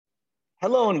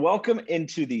Hello and welcome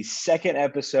into the second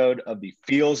episode of the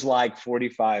Feels Like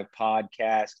 45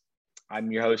 podcast.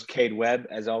 I'm your host, Cade Webb,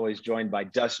 as always, joined by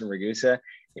Dustin Ragusa.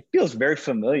 It feels very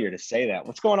familiar to say that.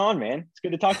 What's going on, man? It's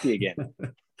good to talk to you again.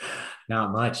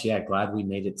 Not much. Yeah, glad we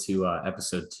made it to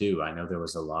episode 2. I know there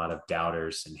was a lot of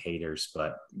doubters and haters,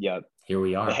 but Yep. Here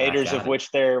we are. The haters of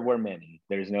which there were many.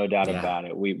 There's no doubt about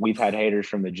it. We've had haters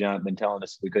from the jump, been telling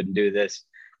us we couldn't do this.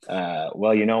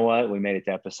 Well, you know what? We made it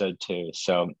to episode 2,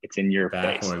 so it's in your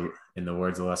face. In the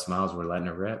words of Les Miles, we're letting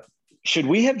it rip. Should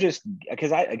we have just,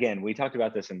 because we talked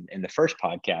about this in the first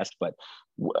podcast, but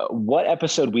what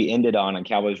episode we ended on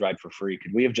Cowboys Ride for Free,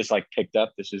 could we have just picked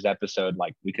up this is episode,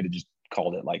 we could have just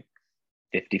called it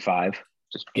 55,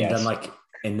 just guess.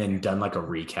 And then done a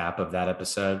recap of that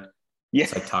episode. Yeah.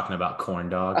 It's like talking about corn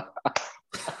dog.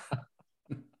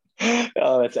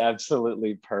 Oh, that's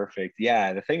absolutely perfect.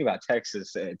 Yeah, the thing about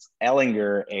Texas, it's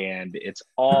Ehlinger, and it's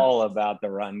all about the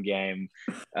run game.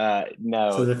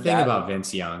 So the thing about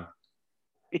Vince Young.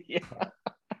 Yeah.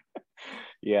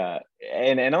 Yeah.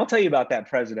 And I'll tell you about that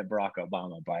President Barack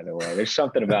Obama, by the way. There's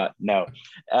something about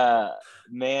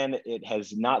man, it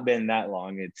has not been that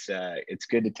long. It's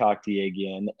good to talk to you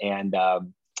again. And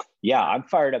I'm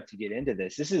fired up to get into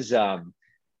this. This is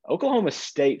Oklahoma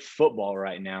State football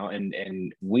right now,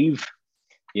 and we've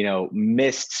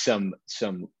missed some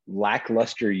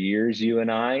lackluster years, you and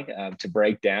I, to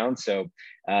break down. So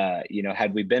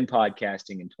had we been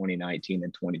podcasting in 2019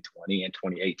 and 2020 and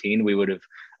 2018, we would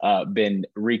have been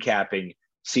recapping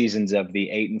seasons of the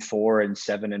 8-4 and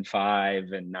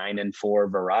 7-5 and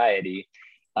 9-4 variety.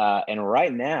 And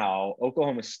right now,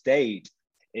 Oklahoma State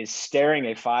is staring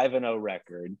a 5-0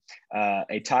 record,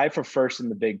 a tie for first in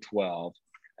the Big 12,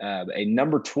 a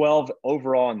number 12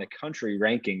 overall in the country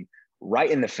ranking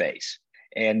right in the face.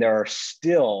 And there are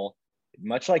still,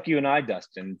 much like you and I,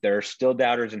 Dustin, there are still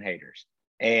doubters and haters.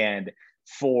 And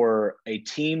for a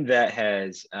team that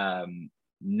has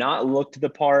not looked the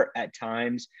part at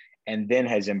times and then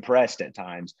has impressed at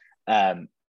times,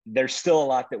 there's still a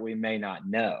lot that we may not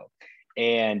know.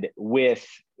 And with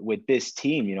this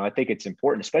team, I think it's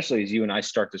important, especially as you and I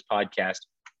start this podcast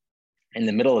in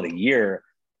the middle of the year,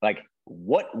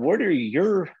 what are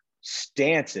your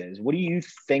stances? What do you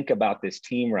think about this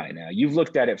team right now? You've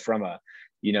looked at it from a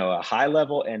high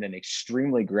level and an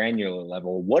extremely granular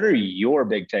level. What are your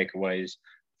big takeaways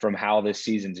from how this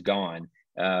season's gone?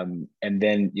 And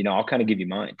then, I'll kind of give you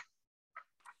mine.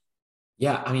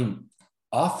 Yeah. I mean,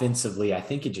 offensively, I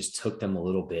think it just took them a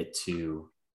little bit to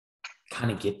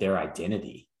kind of get their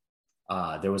identity.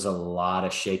 There was a lot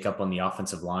of shakeup on the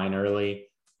offensive line early.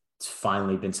 It's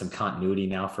finally been some continuity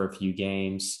now for a few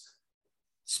games.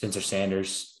 Spencer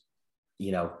Sanders,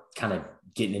 kind of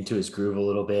getting into his groove a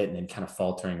little bit and then kind of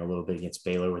faltering a little bit against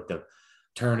Baylor with the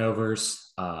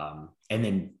turnovers. And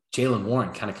then Jaylen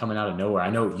Warren kind of coming out of nowhere. I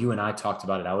know you and I talked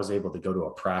about it. I was able to go to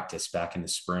a practice back in the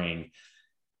spring,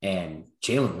 and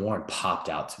Jaylen Warren popped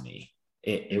out to me.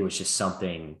 It was just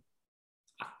something.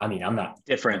 I mean, I'm not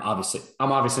different. I'm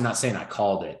obviously not saying I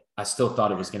called it. I still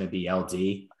thought it was going to be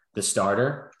LD, the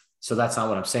starter. So that's not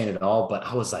what I'm saying at all. But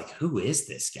I was like, who is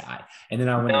this guy? And then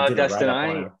I went and did Dustin, a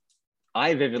write-up.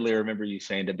 I vividly remember you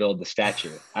saying to build the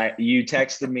statue. You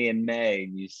texted me in May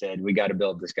and you said, we got to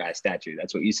build this guy a statue.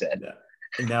 That's what you said.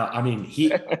 No, I mean,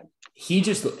 he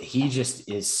just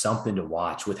is something to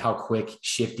watch with how quick,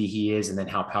 shifty he is, and then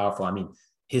how powerful. I mean,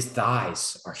 his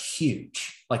thighs are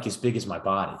huge, like as big as my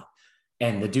body.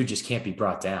 And the dude just can't be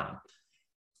brought down.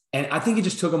 And I think it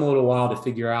just took him a little while to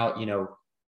figure out,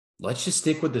 let's just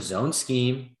stick with the zone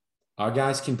scheme. Our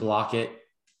guys can block it,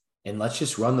 and let's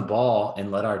just run the ball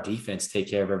and let our defense take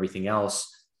care of everything else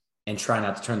and try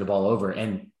not to turn the ball over.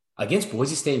 And against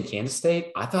Boise State and Kansas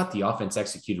State, I thought the offense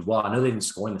executed well. I know they didn't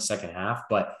score in the second half,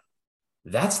 but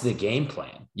that's the game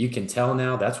plan. You can tell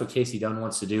now that's what Casey Dunn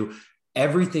wants to do.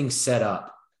 Everything's set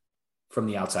up from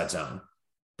the outside zone.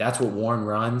 That's what Warren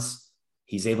runs.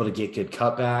 He's able to get good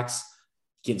cutbacks,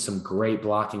 getting some great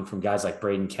blocking from guys like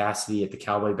Braden Cassidy at the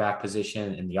Cowboy back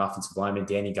position, and the offensive lineman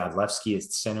Danny Godlewski as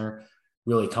the center,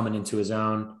 really coming into his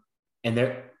own.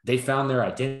 And they found their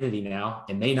identity now.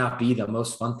 It may not be the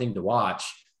most fun thing to watch,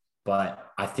 but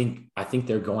I think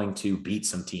they're going to beat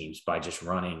some teams by just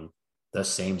running the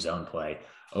same zone play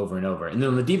over and over. And then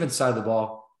on the defense side of the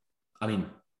ball, I mean,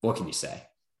 what can you say?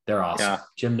 They're awesome. Yeah.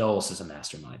 Jim Knowles is a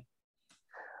mastermind.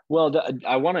 Well,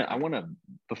 I want to,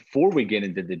 before we get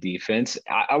into the defense,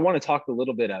 I want to talk a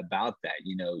little bit about that.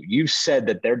 You said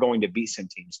that they're going to beat some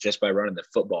teams just by running the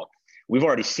football. We've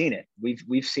already seen it.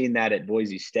 We've seen that at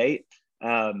Boise State.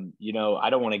 I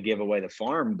don't want to give away the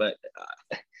farm, but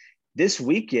this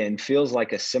weekend feels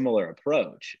like a similar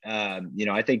approach.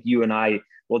 I think you and I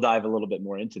we'll dive a little bit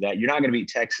more into that. You're not going to beat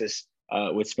Texas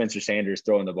with Spencer Sanders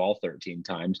throwing the ball 13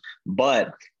 times,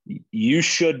 but you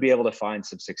should be able to find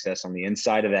some success on the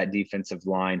inside of that defensive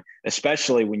line,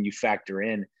 especially when you factor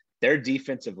in their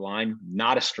defensive line,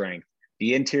 not a strength.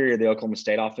 The interior of the Oklahoma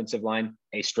State offensive line,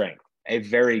 a strength, a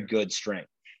very good strength.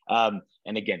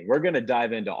 And again, we're going to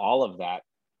dive into all of that.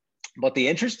 But the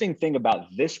interesting thing about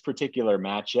this particular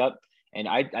matchup, and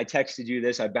I texted you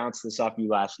this, I bounced this off you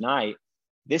last night.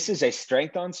 This is a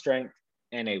strength on strength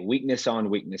and a weakness on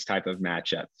weakness type of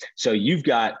matchup. So you've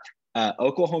got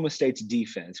Oklahoma State's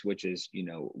defense, which is,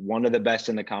 one of the best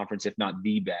in the conference, if not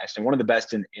the best, and one of the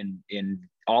best in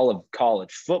all of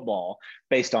college football,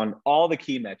 based on all the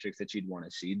key metrics that you'd want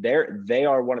to see. They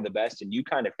are one of the best, and you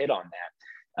kind of hit on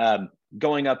that.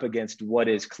 Going up against what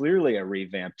is clearly a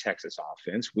revamped Texas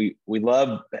offense. We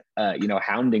love,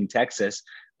 hounding Texas,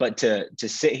 but to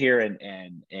sit here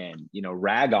and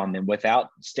rag on them without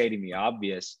stating the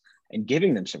obvious and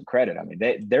giving them some credit. I mean,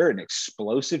 they're an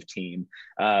explosive team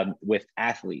with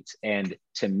athletes. And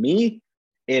to me,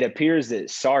 it appears that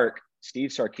Steve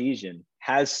Sarkisian,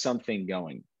 has something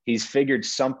going. He's figured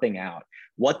something out.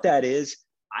 What that is,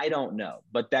 I don't know.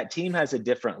 But that team has a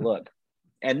different look.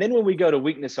 And then when we go to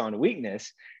weakness on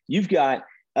weakness, you've got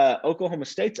Oklahoma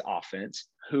State's offense,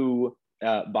 who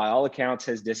by all accounts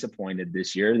has disappointed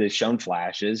this year. They've shown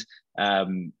flashes,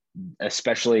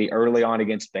 especially early on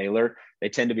against Baylor. They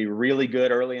tend to be really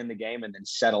good early in the game and then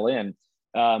settle in.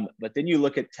 But then you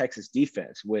look at Texas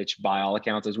defense, which by all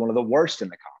accounts is one of the worst in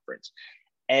the conference.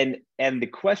 And the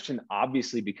question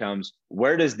obviously becomes,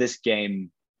 where does this game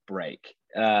break?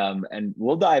 And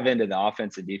we'll dive into the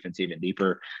offense and defense even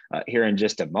deeper here in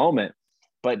just a moment.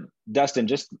 But Dustin,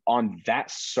 just on that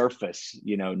surface,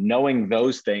 knowing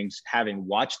those things, having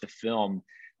watched the film,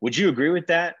 would you agree with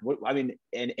that? And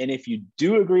if you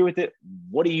do agree with it,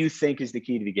 what do you think is the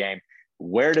key to the game?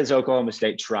 Where does Oklahoma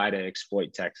State try to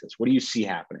exploit Texas? What do you see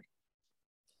happening?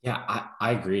 Yeah,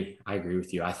 I agree. I agree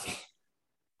with you. I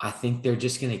think they're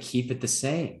just going to keep it the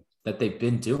same that they've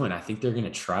been doing. I think they're going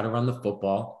to try to run the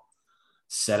football,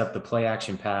 set up the play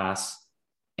action pass,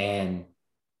 and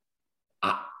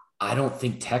I don't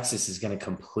think Texas is going to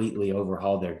completely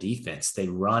overhaul their defense. They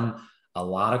run a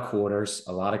lot of quarters,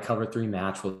 a lot of cover 3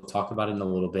 match. We'll talk about it in a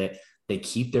little bit. They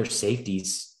keep their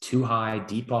safeties too high,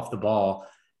 deep off the ball.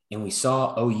 And we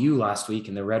saw OU last week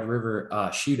in the Red River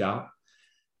shootout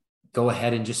go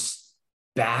ahead and just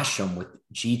bash them with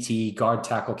GT, guard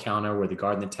tackle counter, where the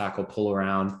guard and the tackle pull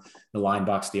around the line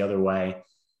box the other way,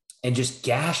 and just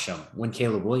gash them when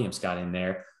Caleb Williams got in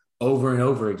there over and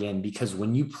over again. Because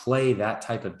when you play that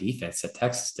type of defense that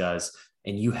Texas does,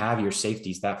 and you have your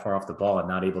safeties that far off the ball and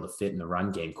not able to fit in the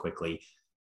run game quickly,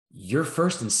 your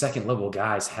first and second level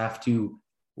guys have to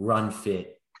run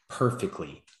fit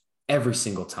perfectly every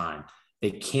single time.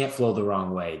 They can't flow the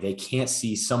wrong way. They can't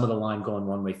see some of the line going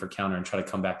one way for counter and try to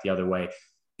come back the other way,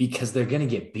 because they're going to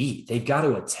get beat. They've got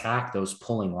to attack those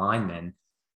pulling linemen.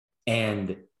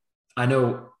 And I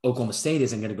know Oklahoma State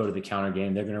isn't going to go to the counter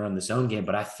game. They're going to run the zone game,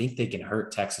 but I think they can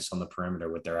hurt Texas on the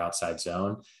perimeter with their outside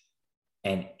zone.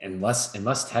 And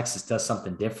unless Texas does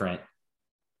something different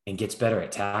and gets better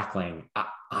at tackling,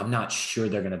 I'm not sure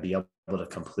they're going to be able to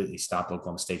completely stop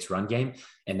Oklahoma State's run game,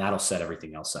 and that'll set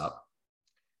everything else up.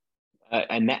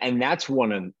 And that's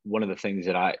one of the things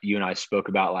that you and I spoke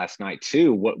about last night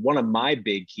too. One of my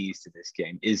big keys to this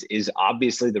game is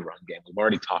obviously the run game. We've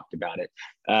already talked about it,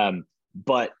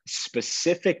 but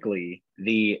specifically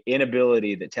the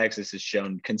inability that Texas has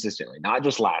shown consistently, not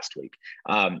just last week,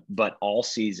 but all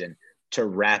season, to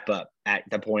wrap up at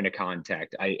the point of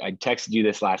contact. I texted you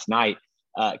this last night.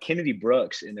 Kennedy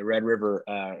Brooks in the Red River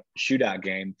shootout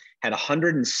game had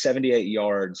 178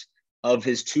 yards of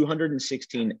his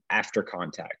 216 after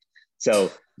contact.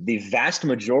 So the vast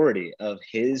majority of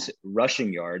his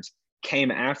rushing yards came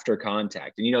after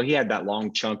contact. And, he had that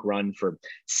long chunk run for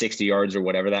 60 yards or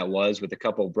whatever that was, with a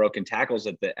couple of broken tackles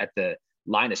at the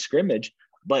line of scrimmage.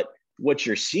 But what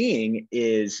you're seeing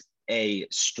is a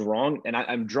strong, and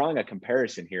I'm drawing a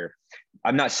comparison here.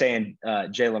 I'm not saying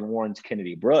Jaylen Warren's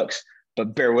Kennedy Brooks,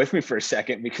 but bear with me for a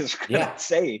second, because I'm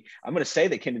going to say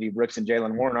that Kennedy Brooks and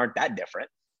Jaylen Warren aren't that different.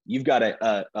 You've got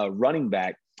a running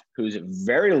back who's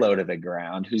very low to the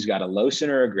ground, who's got a low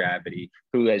center of gravity,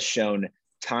 who has shown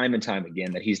time and time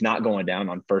again that he's not going down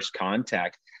on first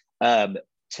contact.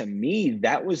 To me,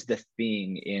 that was the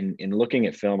thing in looking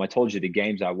at film. I told you the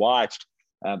games I watched,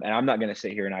 and I'm not going to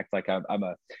sit here and act like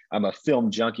I'm a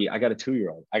film junkie. I got a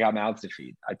 2-year-old. I got mouths to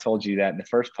feed. I told you that in the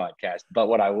first podcast. But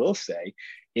what I will say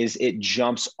is it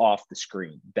jumps off the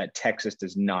screen that Texas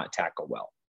does not tackle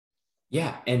well.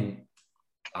 Yeah, and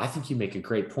I think you make a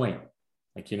great point.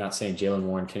 Like, you're not saying Jaylen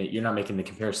Warren you're not making the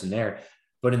comparison there.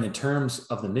 But in the terms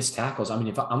of the missed tackles, I mean,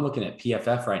 if I'm looking at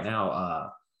PFF right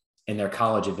now, in their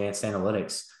college advanced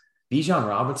analytics, Bijan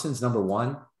Robinson's number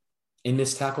 1 in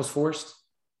missed tackles forced.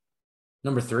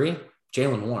 Number 3,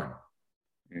 Jaylen Warren.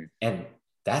 And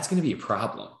that's going to be a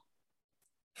problem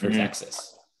for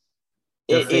Texas.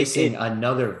 They're facing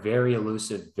another very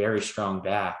elusive, very strong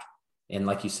back. And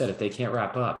like you said, if they can't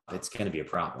wrap up, it's going to be a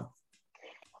problem.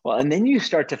 Well, and then you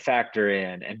start to factor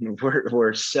in, and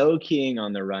we're so keying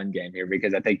on the run game here,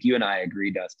 because I think you and I agree,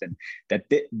 Dustin, that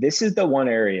this is the one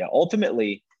area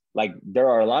ultimately, like, there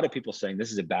are a lot of people saying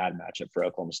this is a bad matchup for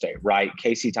Oklahoma State, right?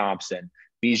 Casey Thompson,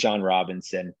 Bijan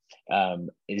Robinson,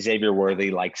 Xavier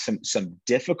Worthy, like some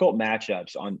difficult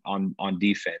matchups on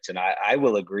defense. And I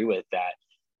will agree with that.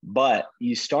 But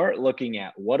you start looking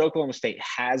at what Oklahoma State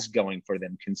has going for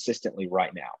them consistently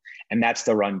right now, and that's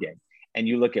the run game. And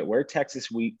you look at where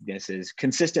Texas weakness is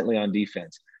consistently on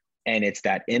defense, and it's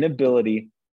that inability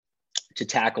to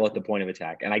tackle at the point of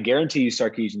attack. And I guarantee you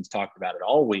Sarkisian's talked about it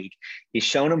all week. He's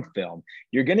shown them film.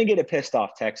 You're going to get a pissed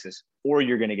off Texas, or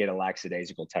you're going to get a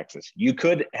lackadaisical Texas. You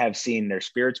could have seen their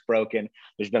spirits broken.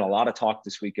 There's been a lot of talk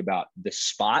this week about the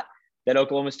spot that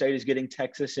Oklahoma State is getting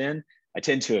Texas in. I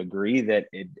tend to agree that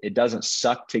it doesn't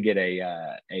suck to get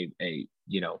a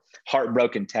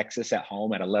heartbroken Texas at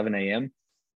home at 11 a.m.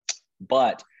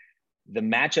 But the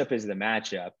matchup is the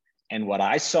matchup. And what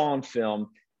I saw on film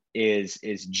is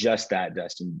just that,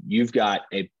 Dustin. You've got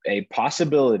a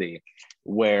possibility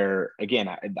where, again,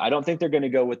 I don't think they're going to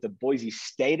go with the Boise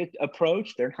State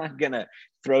approach. They're not going to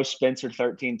throw Spencer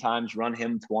 13 times, run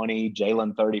him 20,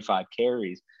 Jaylen 35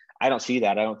 carries. I don't see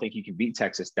that. I don't think you can beat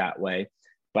Texas that way.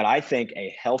 But I think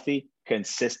a healthy,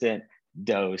 consistent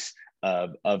dose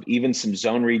of even some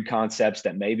zone read concepts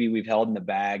that maybe we've held in the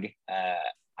bag.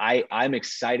 I'm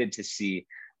excited to see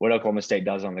what Oklahoma State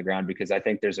does on the ground, because I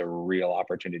think there's a real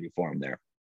opportunity for them there.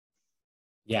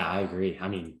 Yeah, I agree. I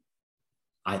mean,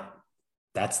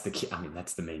 that's the key. I mean,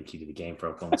 that's the main key to the game for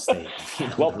Oklahoma State.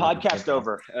 Well, podcast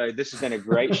over. This has been a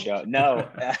great show. No,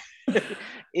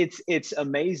 it's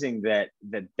amazing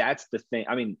that's the thing.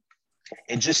 I mean,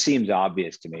 it just seems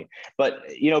obvious to me. But,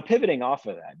 pivoting off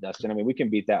of that, Dustin, I mean, we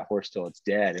can beat that horse till it's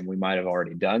dead, and we might have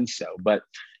already done so. But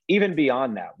even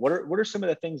beyond that, what are some of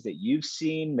the things that you've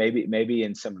seen, maybe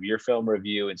in some of your film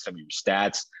review and some of your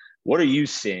stats? What are you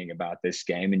seeing about this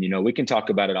game? And, we can talk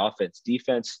about it offense,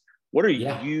 defense. What are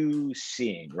you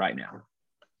seeing right now?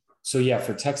 So,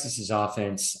 for Texas's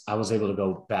offense, I was able to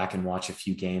go back and watch a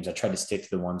few games. I tried to stick to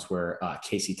the ones where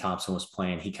Casey Thompson was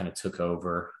playing. He kind of took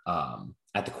over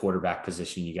at the quarterback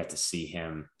position. You got to see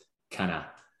him kind of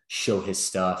show his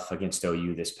stuff against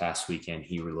OU this past weekend.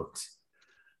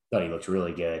 Thought he looked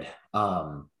really good.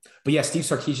 But Steve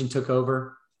Sarkisian took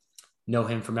over. Know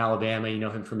him from Alabama. You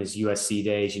know him from his USC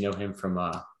days. You know him from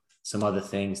some other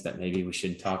things that maybe we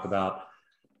shouldn't talk about.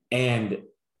 And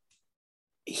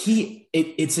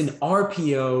it's an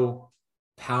RPO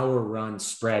power run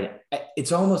spread.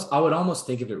 I would almost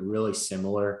think of it really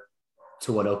similar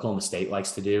to what Oklahoma State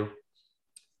likes to do.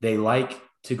 They like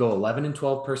to go 11 and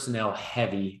 12 personnel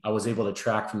heavy. I was able to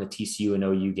track from the TCU and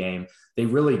OU game. They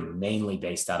really mainly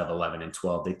based out of 11 and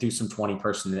 12. They threw some 20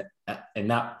 personnel, and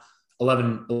that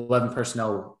 11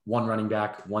 personnel, 1 running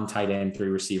back, 1 tight end, 3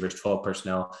 receivers. 12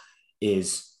 personnel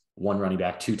is 1 running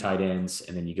back, 2 tight ends,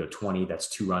 and then you go 20. That's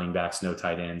 2 running backs, no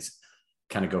tight ends.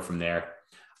 Kind of go from there.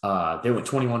 They went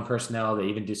 21 personnel. They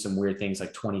even do some weird things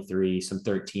like 23, some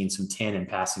 13, some 10 in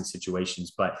passing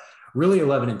situations, but really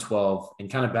 11 and 12. And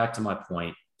kind of back to my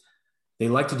point, they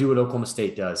like to do what Oklahoma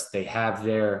State does. They have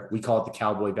we call it the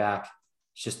cowboy back.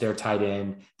 It's just their tight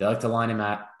end. They like to line him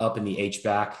up in the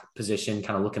H-back position,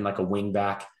 kind of looking like a wing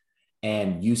back,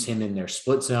 and use him in their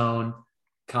split zone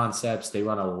concepts. They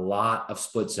run a lot of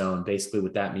split zone. Basically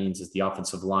what that means is the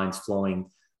offensive line's flowing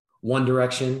one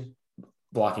direction,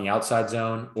 blocking outside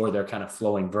zone, or they're kind of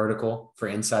flowing vertical for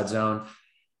inside zone.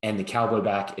 And the cowboy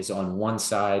back is on one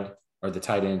side, or the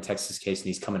tight end in Texas case, and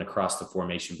he's coming across the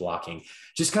formation blocking.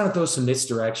 Just kind of throw some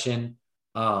misdirection.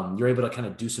 You're able to kind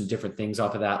of do some different things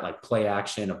off of that, like play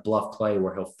action, a bluff play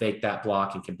where he'll fake that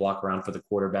block and can block around for the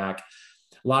quarterback.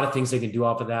 A lot of things they can do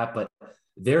off of that, but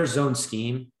their zone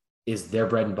scheme is their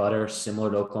bread and butter,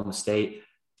 similar to Oklahoma State.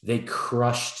 They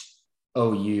crushed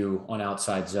OU on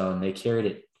outside zone. They carried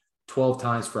it 12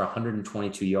 times for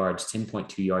 122 yards,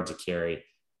 10.2 yards a carry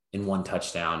in 1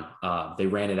 touchdown. They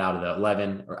ran it out of the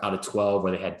 11 or out of 12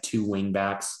 where they had 2 wing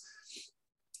backs.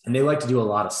 And they like to do a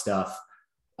lot of stuff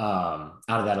out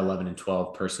of that 11 and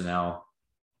 12 personnel.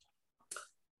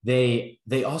 They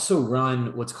also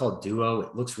run what's called duo.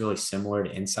 It looks really similar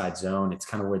to inside zone. It's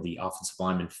kind of where the offensive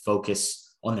linemen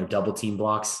focus on their double team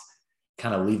blocks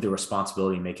kind of leave the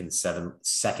responsibility of making the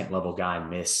second level guy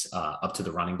miss up to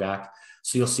the running back.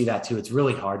 So you'll see that too. It's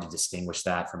really hard to distinguish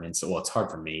that from inside. Well, it's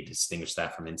hard for me to distinguish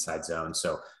that from inside zone.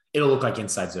 So it'll look like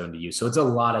inside zone to you. So it's a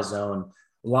lot of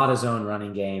zone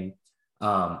running game.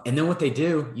 And then what they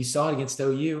do, you saw it against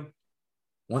OU.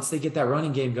 Once they get that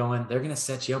running game going, they're going to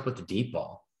set you up with the deep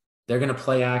ball. They're going to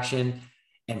play action.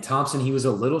 And Thompson, he was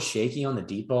a little shaky on the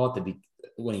deep ball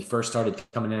when he first started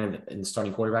coming in the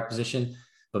starting quarterback position.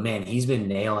 But man, he's been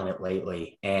nailing it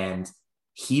lately. And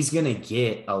he's going to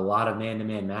get a lot of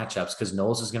man-to-man matchups because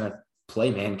Knowles is going to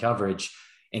play man coverage.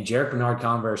 And Jarek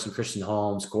Bernard-Converse and Christian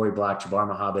Holmes, Corey Black, Jabbar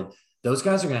Mohammed, those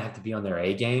guys are going to have to be on their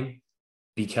A game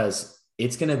because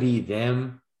it's going to be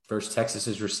them versus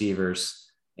Texas's receivers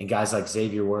and guys like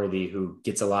Xavier Worthy, who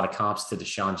gets a lot of comps to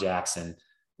Deshaun Jackson,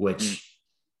 which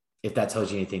if that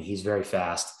tells you anything, he's very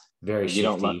fast, very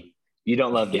shifty. You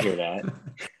don't love to hear that.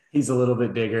 He's a little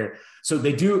bit bigger. So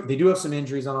they do have some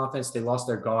injuries on offense. They lost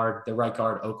their right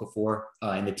guard, Okafor,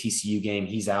 in the TCU game.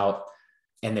 He's out.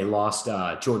 And they lost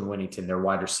Jordan Whittington, their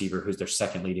wide receiver, who's their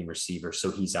second leading receiver.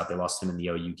 So he's out. They lost him in the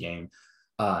OU game.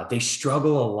 They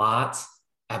struggle a lot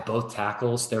at both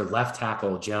tackles. Their left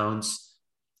tackle, Jones,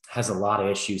 has a lot of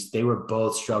issues. They were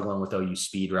both struggling with OU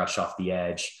speed rush off the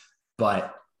edge.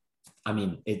 But, I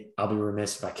mean, I'll be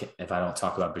remiss if I don't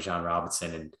talk about Bijan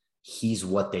Robinson, and he's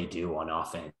what they do on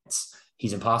offense.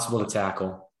 He's impossible to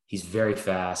tackle. He's very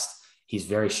fast. He's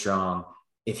very strong.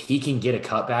 If he can get a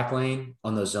cutback lane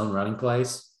on those zone running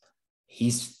plays,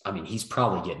 he's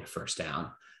probably getting a first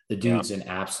down. The dude's an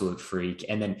absolute freak.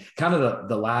 And then kind of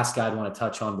the last guy I'd want to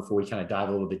touch on before we kind of dive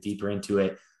a little bit deeper into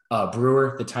it,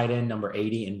 Brewer, the tight end, number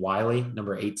 80, and Wiley,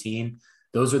 number 18.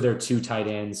 Those are their two tight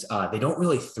ends. They don't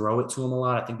really throw it to them a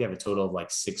lot. I think they have a total of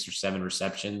like 6 or 7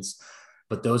 receptions,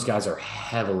 but those guys are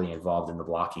heavily involved in the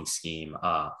blocking scheme.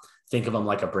 Think of them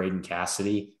like a Braden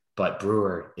Cassidy, but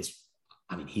Brewer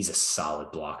he's a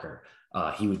solid blocker.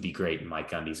 He would be great in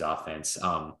Mike Gundy's offense.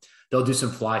 They'll do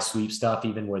some fly sweep stuff,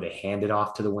 even where they hand it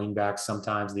off to the wing backs,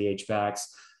 sometimes the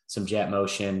H-backs, some jet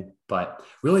motion, but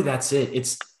really that's it.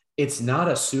 It's not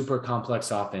a super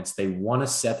complex offense. They want to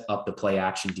set up the play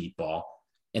action deep ball,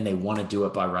 and they want to do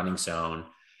it by running zone.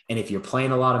 And if you're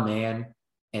playing a lot of man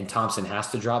and Thompson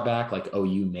has to drop back like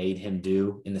OU made him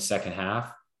do in the second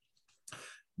half,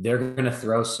 they're going to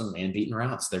throw some man-beaten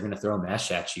routes. They're going to throw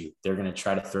mesh at you. They're going to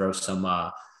try to throw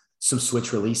some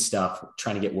switch release stuff,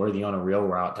 trying to get Worthy on a real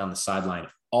route down the sideline.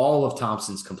 All of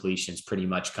Thompson's completions pretty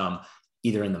much come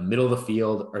either in the middle of the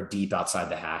field or deep outside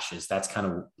the hashes. That's kind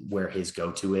of where his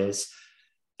go-to is.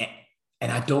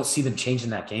 And I don't see them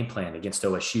changing that game plan against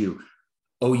OSU.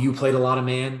 OU played a lot of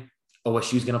man.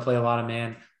 OSU's going to play a lot of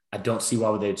man. I don't see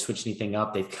why they'd switch anything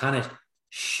up. They've kind of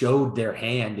showed their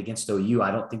hand against OU.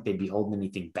 I don't think they'd be holding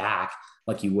anything back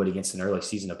like you would against an early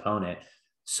season opponent.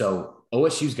 So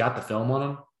OSU's got the film on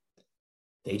them.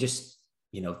 They just,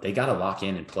 they got to lock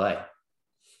in and play.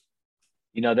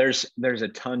 There's a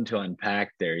ton to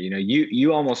unpack there.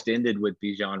 You almost ended with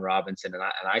Bijan Robinson, and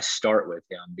I start with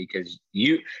him because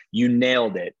you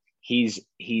nailed it.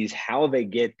 He's how they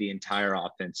get the entire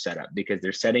offense set up, because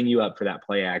they're setting you up for that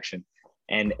play action.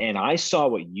 And I saw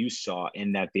what you saw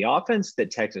in that the offense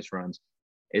that Texas runs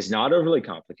is not overly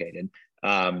complicated.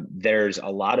 There's a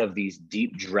lot of these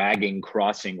deep dragging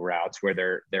crossing routes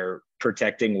where they're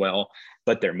protecting well,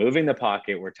 but they're moving the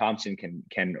pocket where Thompson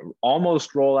can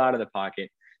almost roll out of the pocket,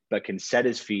 but can set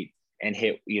his feet and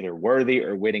hit either Worthy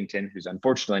or Whittington, who's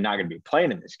unfortunately not going to be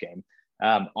playing in this game,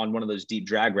 on one of those deep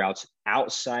drag routes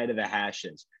outside of the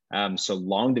hashes. So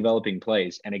long developing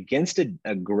plays, and against an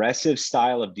aggressive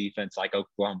style of defense like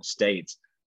Oklahoma State's,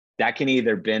 that can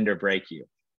either bend or break you,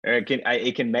 or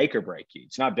it can make or break you.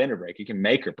 It's not bend or break. It can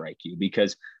make or break you,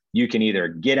 because you can either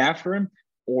get after him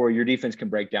or your defense can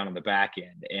break down on the back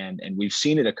end. And we've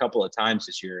seen it a couple of times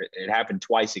this year. It happened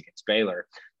twice against Baylor.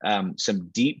 Some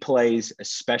deep plays,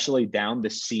 especially down the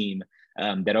seam,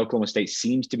 that Oklahoma State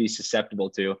seems to be susceptible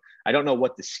to. I don't know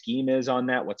what the scheme is on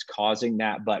that, what's causing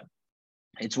that, but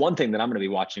it's one thing that I'm going to be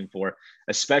watching for,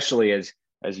 especially as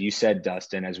you said,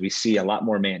 Dustin, as we see a lot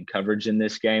more man coverage in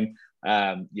this game.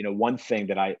 One thing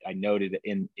that I noted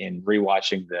in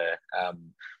rewatching the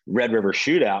Red River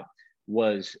Shootout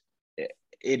was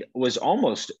it was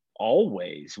almost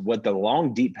always what the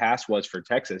long deep pass was for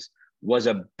Texas was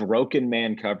a broken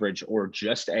man coverage or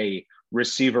just a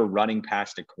receiver running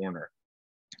past a corner.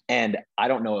 And I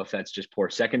don't know if that's just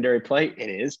poor secondary play. It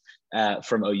is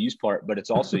from OU's part, but it's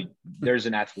also there's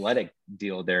an athletic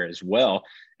deal there as well.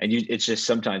 And it's just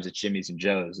sometimes it's Jimmy's and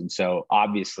Joe's. And so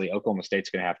obviously Oklahoma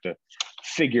State's going to have to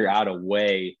figure out a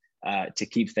way to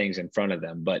keep things in front of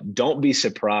them. But don't be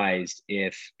surprised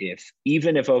if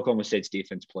even if Oklahoma State's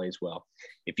defense plays well,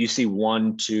 if you see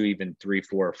 1, 2, even 3,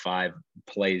 4, or 5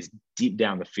 plays deep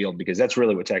down the field, because that's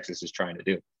really what Texas is trying to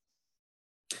do.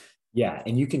 Yeah,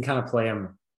 and you can kind of play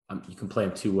them. You can play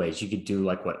them two ways. You could do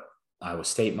like what Iowa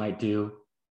State might do,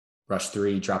 rush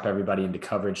 3, drop everybody into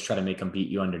coverage, try to make them beat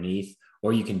you underneath.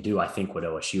 Or you can do, I think, what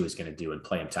OSU is going to do and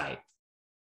play them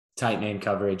tight man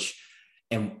coverage.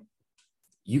 And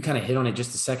you kind of hit on it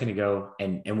just a second ago,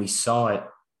 and we saw it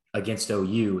against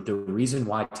OU. The reason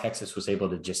why Texas was able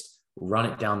to just run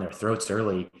it down their throats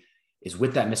early is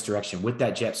with that misdirection, with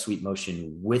that jet sweep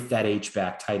motion, with that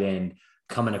H-back tight end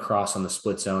coming across on the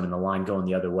split zone and the line going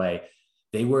the other way.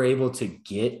 They were able to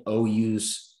get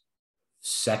OU's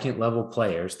second-level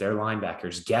players, their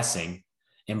linebackers, guessing.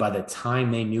 And by the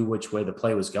time they knew which way the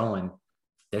play was going,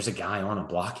 there's a guy on him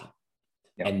blocking.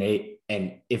 Yep.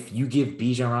 And if you give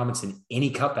Bijan Robinson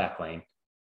any cutback lane,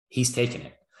 he's taking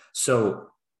it. So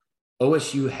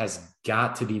OSU has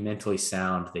got to be mentally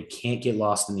sound. They can't get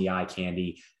lost in the eye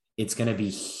candy. It's going to be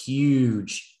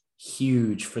huge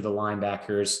for the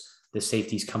linebackers, the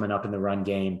safeties coming up in the run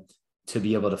game, to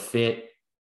be able to fit,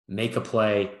 make a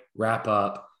play, wrap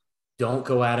up. Don't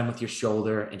go at him with your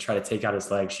shoulder and try to take out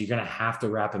his legs. You're going to have to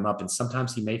wrap him up. And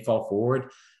sometimes he may fall forward,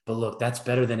 but look, that's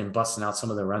better than him busting out some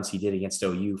of the runs he did against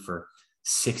OU for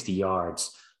 60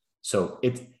 yards. So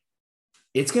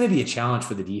it's going to be a challenge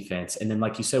for the defense. And then,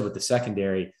 like you said, with the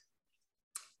secondary,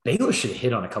 Baylor should have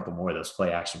hit on a couple more of those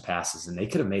play action passes, and they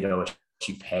could have made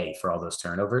OSU pay for all those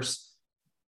turnovers.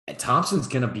 And Thompson's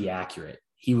going to be accurate.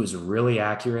 He was really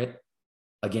accurate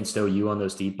against OU on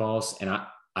those deep balls. And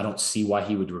I don't see why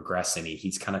he would regress any.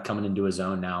 He's kind of coming into his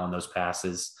own now on those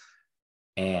passes.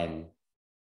 And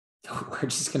we're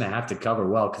just going to have to cover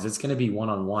well, because it's going to be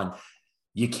one-on-one.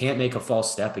 You can't make a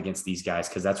false step against these guys,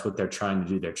 because that's what they're trying to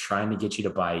do. They're trying to get you to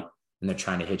bite, and they're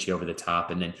trying to hit you over the top.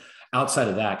 And then outside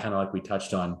of that, kind of like we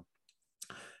touched on,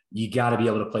 you got to be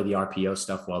able to play the RPO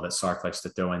stuff well that Sark likes to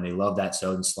throw in. They love that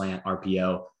zone slant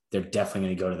RPO. They're definitely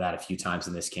going to go to that a few times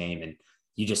in this game. And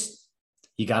you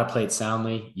got to play it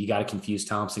soundly. You got to confuse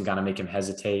Thompson, got to make him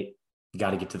hesitate. You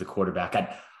got to get to the quarterback.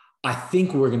 I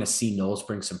think we're going to see Knowles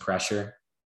bring some pressure,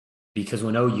 because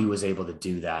when OU was able to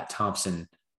do that, Thompson,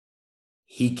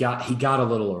 he got a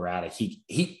little erratic. He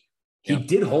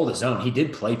did hold his own. He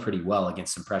did play pretty well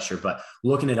against some pressure, but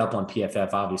looking it up on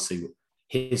PFF, obviously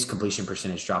his completion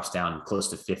percentage drops down close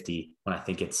to 50 when I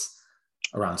think it's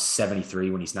around 73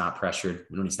 when he's not pressured,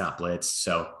 when he's not blitzed.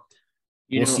 So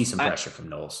we'll see some pressure from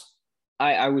Knowles.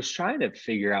 I was trying to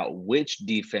figure out which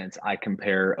defense I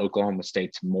compare Oklahoma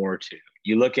State's more to.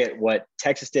 You look at what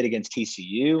Texas did against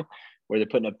TCU, where they're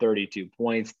putting up 32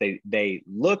 points. They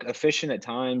look efficient at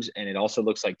times, and it also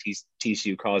looks like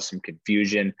TCU caused some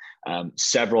confusion.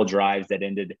 Several drives that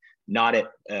ended not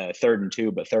at 3rd and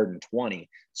 2, but 3rd and 20.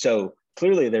 So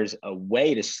clearly there's a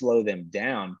way to slow them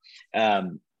down.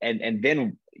 And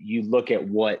then you look at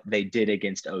what they did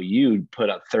against OU,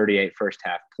 put up 38 first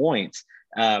half points.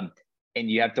 And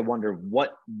you have to wonder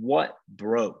what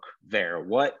broke there,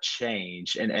 what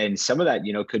changed. And some of that,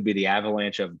 could be the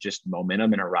avalanche of just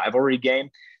momentum in a rivalry game.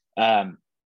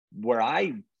 Where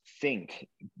I think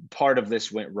part of this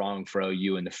went wrong for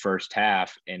OU in the first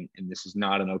half, and this is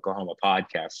not an Oklahoma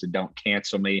podcast, so don't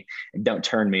cancel me and don't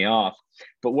turn me off.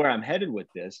 But where I'm headed with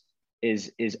this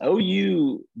is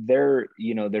OU, their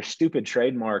stupid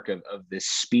trademark of this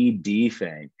speed D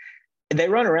thing. They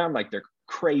run around like they're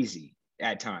crazy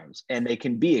at times, and they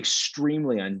can be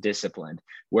extremely undisciplined,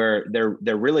 where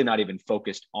they're really not even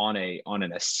focused on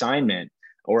an assignment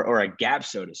or a gap,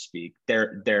 so to speak.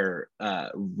 They're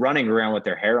running around with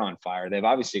their hair on fire. They've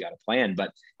obviously got a plan,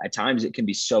 but at times it can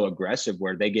be so aggressive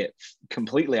where they get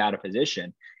completely out of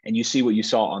position. And you see what you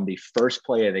saw on the first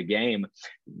play of the game.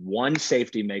 One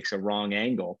safety makes a wrong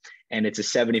angle, and it's a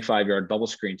 75-yard bubble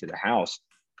screen to the house.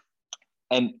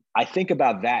 And I think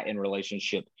about that in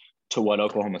relationship to what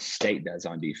Oklahoma State does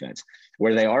on defense,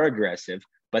 where they are aggressive,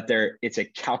 but it's a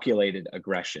calculated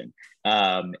aggression.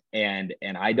 And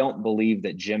I don't believe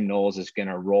that Jim Knowles is going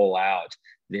to roll out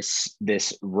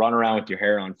this run around with your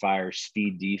hair on fire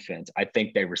speed defense. I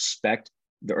think they respect,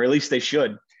 or at least they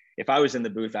should. If I was in the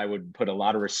booth, I would put a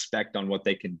lot of respect on what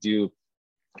they can do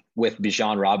with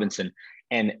Bijan Robinson.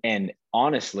 And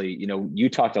honestly, you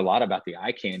talked a lot about the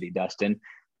eye candy, Dustin.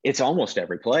 It's almost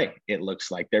every play. It looks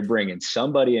like they're bringing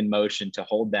somebody in motion to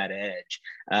hold that edge.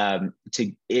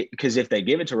 Because if they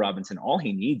give it to Robinson, all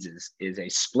he needs is a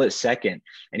split second,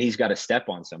 and he's got to step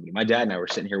on somebody. My dad and I were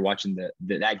sitting here watching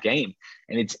that game,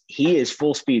 and he is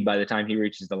full speed by the time he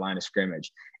reaches the line of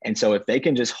scrimmage. And so if they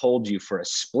can just hold you for a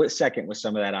split second with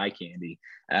some of that eye candy,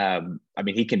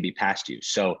 he can be past you.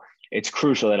 So it's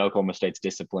crucial that Oklahoma State's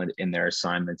disciplined in their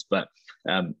assignments. But,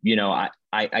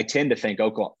 I tend to think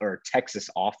Texas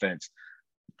offense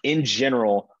in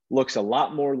general looks a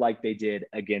lot more like they did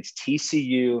against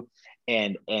TCU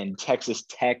and Texas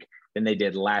Tech than they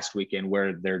did last weekend,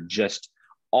 where they're just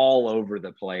all over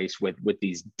the place with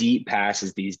these deep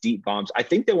passes, these deep bombs. I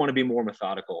think they want to be more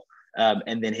methodical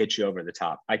and then hit you over the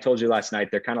top. I told you last night,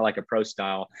 they're kind of like a pro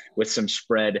style with some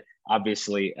spread,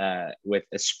 obviously with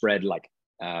a spread like,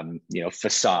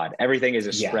 facade. Everything is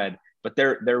a spread, but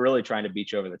they're really trying to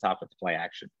beat you over the top with the play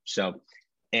action. So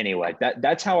anyway,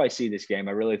 that's how I see this game.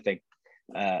 I really think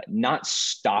not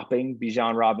stopping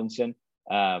Bijan Robinson,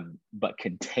 but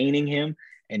containing him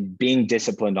and being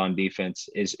disciplined on defense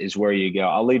is where you go.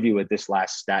 I'll leave you with this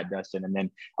last stat, Dustin, and then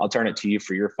I'll turn it to you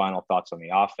for your final thoughts on the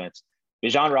offense.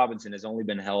 Bijan Robinson has only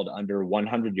been held under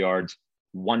 100 yards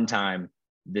one time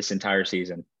this entire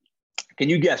season. Can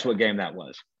you guess what game that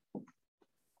was?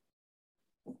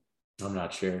 I'm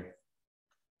not sure.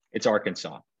 It's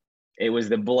Arkansas. It was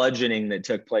the bludgeoning that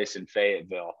took place in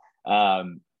Fayetteville.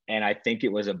 And I think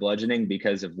it was a bludgeoning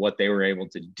because of what they were able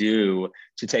to do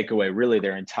to take away really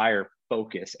their entire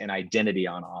focus and identity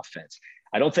on offense.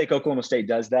 I don't think Oklahoma State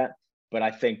does that, but I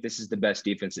think this is the best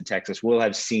defense that Texas will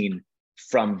have seen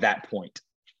from that point.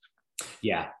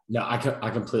 Yeah, no, I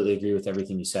completely agree with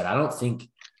everything you said. I don't think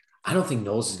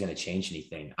Knowles is going to change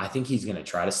anything. I think he's going to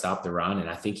try to stop the run, and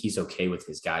I think he's okay with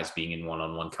his guys being in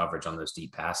one-on-one coverage on those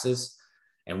deep passes,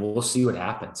 and we'll see what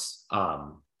happens.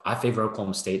 I favor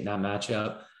Oklahoma State in that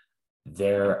matchup.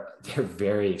 They're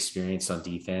very experienced on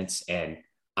defense, and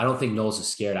I don't think Knowles is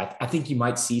scared. I think you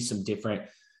might see some different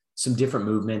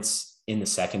movements in the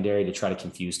secondary to try to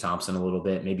confuse Thompson a little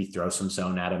bit, maybe throw some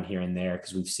zone at him here and there,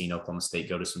 because we've seen Oklahoma State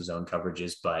go to some zone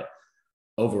coverages. But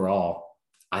overall,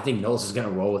 I think Knowles is going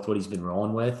to roll with what he's been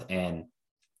rolling with, and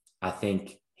I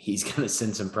think he's going to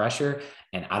send some pressure,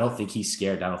 and I don't think he's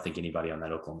scared. I don't think anybody on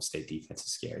that Oklahoma State defense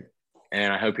is scared.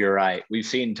 And I hope you're right. We've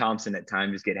seen Thompson at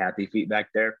times get happy feet back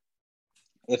there.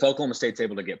 If Oklahoma State's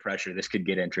able to get pressure, this could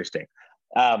get interesting.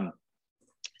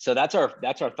 So that's our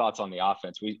thoughts on the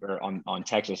offense. On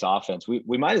Texas offense.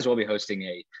 We might as well be hosting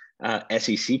a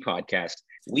SEC podcast.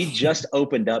 We just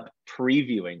opened up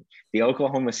previewing the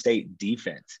Oklahoma State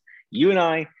defense. You and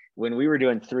I, when we were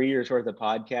doing 3 years worth of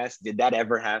podcasts, did that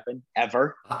ever happen?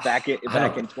 Ever? Back in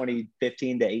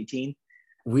 2015 to 18?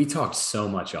 We talked so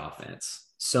much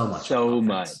offense. So much.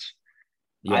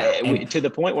 Yeah. To the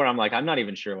point where I'm like, I'm not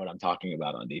even sure what I'm talking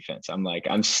about on defense. I'm like,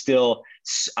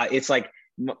 it's like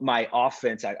my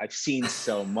offense, I've seen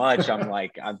so much. I'm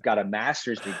like, I've got a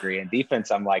master's degree in defense.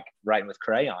 I'm like writing with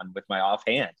crayon with my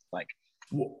offhand. Like,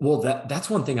 well, that's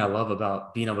one thing I love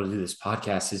about being able to do this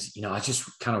podcast is, I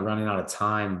just kind of running out of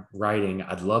time writing.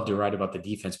 I'd love to write about the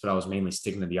defense, but I was mainly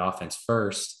sticking to the offense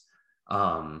first.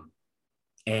 And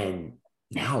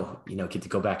now, get to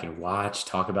go back and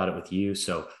talk about it with you.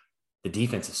 So the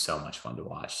defense is so much fun to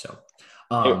watch. So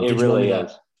it really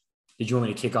is. Did you want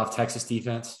me to kick off Texas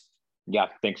defense? Yeah, I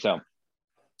think so.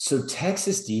 So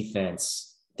Texas defense,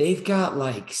 they've got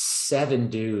like 7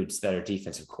 dudes that are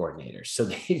defensive coordinators. So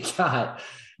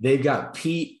they've got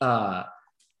Pete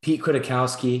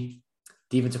Kwiatkowski,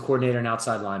 defensive coordinator and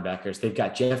outside linebackers. They've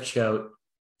got Jeff Choate.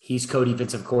 He's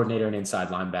co-defensive coordinator and inside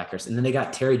linebackers. And then they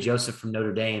got Terry Joseph from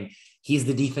Notre Dame. He's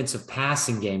the defensive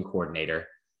passing game coordinator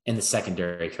and the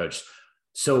secondary coach.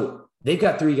 So they've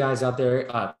got 3 guys out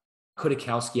there.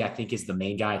 Kwiatkowski, I think, is the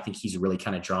main guy. I think he's really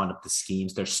kind of drawn up the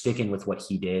schemes. They're sticking with what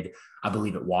he did, I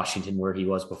believe, at Washington, where he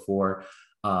was before.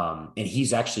 And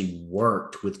he's actually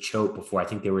worked with Choate before. I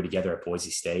think they were together at Boise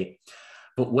State.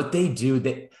 But what they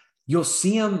do, you'll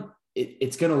see them,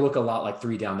 it's going to look a lot like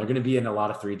 3 down. They're going to be in a lot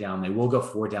of 3 down. They will go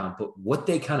 4 down. But what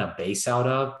they kind of base out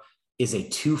of is a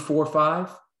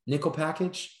 2-4-5 nickel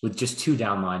package with just 2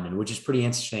 down linemen, which is pretty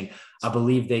interesting. I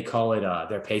believe they call it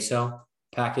their peso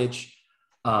package.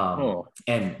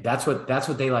 And that's what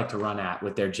they like to run at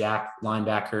with their jack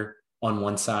linebacker on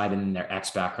one side and then their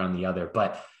X backer on the other.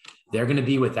 But they're going to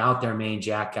be without their main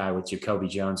jack guy with Jacoby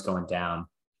Jones going down.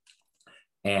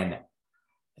 And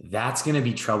that's going to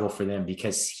be trouble for them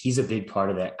because he's a big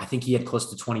part of it. I think he had close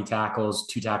to 20 tackles,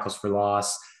 2 tackles for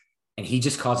loss, and he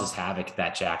just causes havoc at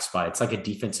that jack spot. It's like a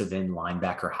defensive end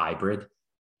linebacker hybrid.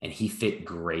 and he fit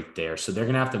great there. So they're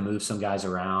going to have to move some guys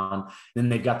around. Then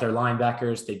they've got their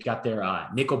linebackers, they've got their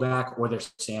nickelback or their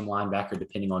Sam linebacker,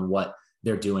 depending on what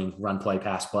they're doing, run play,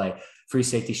 pass play, free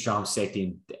safety, strong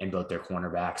safety, and both their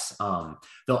cornerbacks.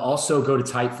 They'll also go to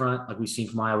tight front, like we've seen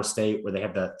from Iowa State, where they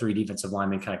have the 3 defensive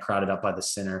linemen kind of crowded up by the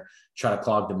center, try to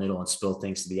clog the middle and spill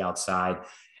things to the outside.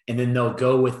 And then they'll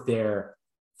go with their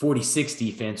 46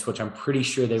 defense, which I'm pretty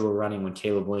sure they were running when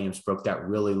Caleb Williams broke that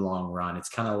really long run. It's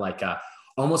kind of like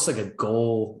almost like a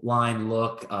goal line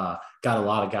look. Got a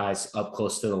lot of guys up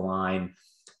close to the line,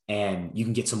 and you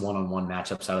can get some one-on-one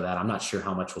matchups out of that. I'm not sure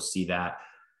how much we'll see that.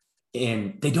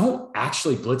 And they don't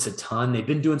actually blitz a ton. They've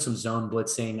been doing some zone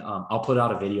blitzing. I'll put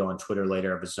out a video on Twitter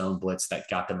later of a zone blitz that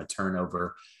got them a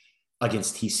turnover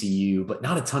against TCU, but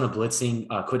not a ton of blitzing.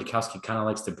 Kwiatkowski kind of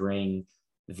likes to bring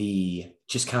his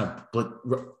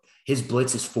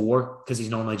blitz is 4 because he's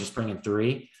normally just bringing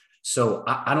 3. So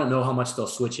I don't know how much they'll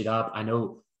switch it up. I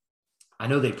know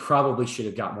they probably should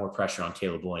have got more pressure on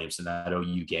Caleb Williams in that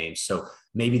OU game. So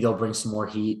maybe they'll bring some more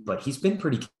heat, but he's been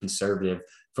pretty conservative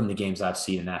from the games I've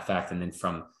seen in that fact. And then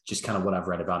from just kind of what I've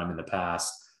read about him in the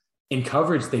past. In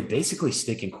coverage, they basically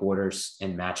stick in quarters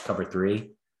and match cover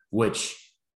 3,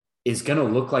 which is going to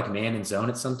look like man and zone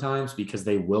at sometimes because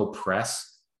they will press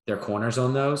their corners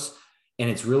on those. And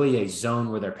it's really a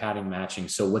zone where they're padding matching.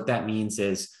 So what that means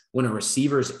is when a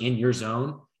receiver's in your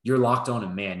zone, you're locked on a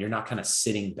man. You're not kind of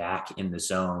sitting back in the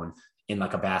zone in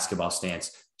like a basketball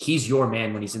stance. He's your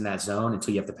man when he's in that zone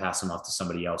until you have to pass him off to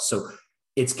somebody else. So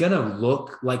it's going to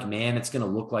look like man. It's going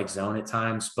to look like zone at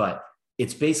times, but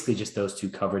it's basically just those 2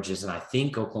 coverages. And I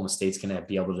think Oklahoma State's going to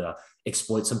be able to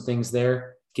exploit some things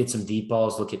there, get some deep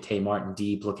balls, look at Tay Martin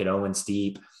deep, look at Owens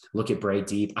deep, look at Bray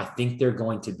deep. I think they're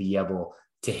going to be able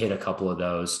to hit a couple of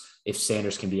those if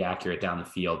Sanders can be accurate down the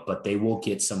field, but they will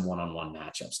get some one-on-one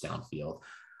matchups downfield.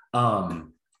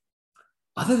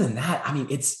 Other than that, I mean,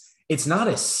 it's not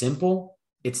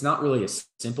really a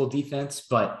simple defense,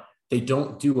 but they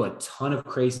don't do a ton of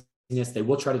craziness. They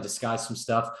will try to disguise some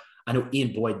stuff. I know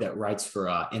Ian Boyd that writes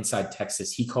for Inside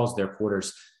Texas, he calls their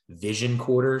quarters vision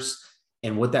quarters.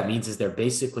 And what that means is they're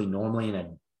basically normally in a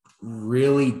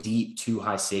really deep 2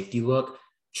 high safety look,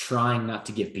 trying not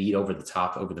to get beat over the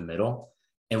top, over the middle.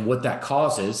 And what that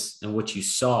causes, and what you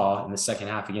saw in the second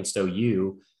half against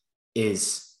OU,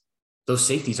 is those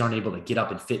safeties aren't able to get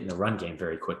up and fit in the run game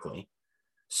very quickly.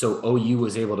 So OU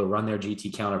was able to run their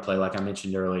GT counterplay, like I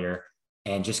mentioned earlier,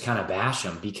 and just kind of bash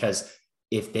them, because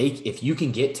if you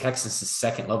can get Texas's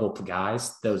second level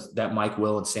guys, that Mike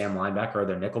Will and Sam linebacker or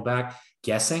their nickelback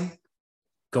guessing,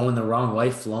 going the wrong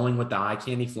way, flowing with the eye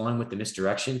candy, flowing with the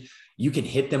misdirection, you can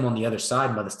hit them on the other side.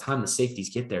 And by the time the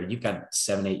safeties get there, you've got a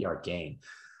 7-8 yard gain.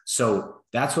 So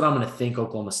that's what I'm going to think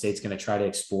Oklahoma State's going to try to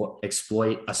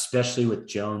exploit, especially with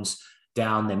Jones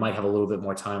down. They might have a little bit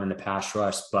more time in the pass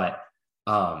rush, but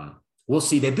we'll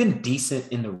see. They've been decent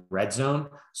in the red zone,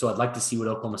 so I'd like to see what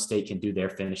Oklahoma State can do their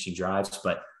finishing drives.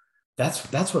 But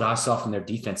that's what I saw from their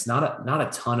defense. Not a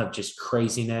ton of just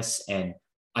craziness. And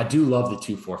I do love the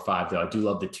 2-4-5 though. I do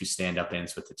love the 2 stand-up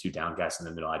ends with the 2 down guys in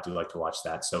the middle. I do like to watch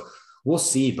that. So we'll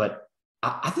see. But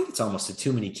I think it's almost a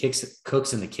too many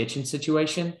cooks in the kitchen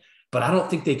situation. But I don't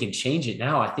think they can change it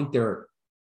now. I think their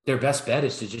best bet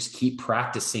is to just keep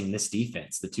practicing this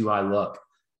defense, the 2 high look,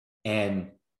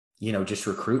 and just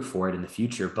recruit for it in the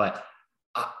future. But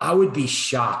I would be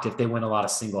shocked if they went a lot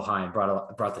of single high and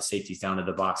brought the safeties down to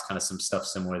the box, kind of some stuff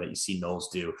similar that you see Knowles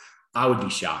do. I would be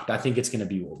shocked. I think it's going to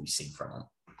be what we've seen from them.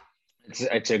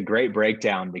 It's a great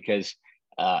breakdown because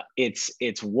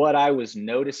it's what I was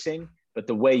noticing, but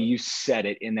the way you said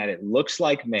it, in that it looks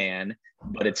like man,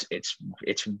 but it's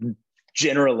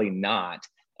generally not.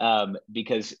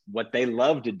 Because what they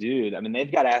love to do, I mean,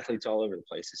 they've got athletes all over the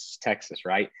place. This is Texas,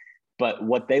 right? But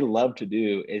what they love to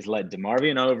do is let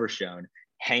DeMarvion Overshown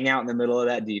hang out in the middle of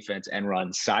that defense and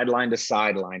run sideline to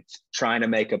sideline, trying to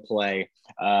make a play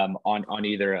on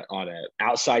either on an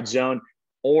outside zone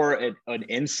or an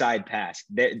inside pass.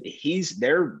 He's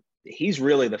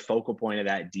really the focal point of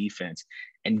that defense,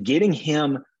 and getting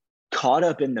him caught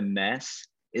up in the mess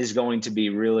is going to be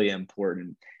really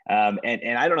important.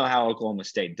 And I don't know how Oklahoma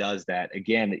State does that.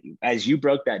 Again, as you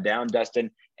broke that down,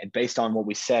 Dustin, and based on what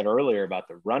we said earlier about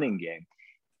the running game,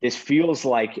 this feels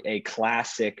like a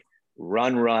classic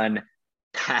run,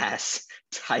 pass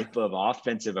type of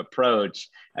offensive approach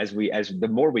as the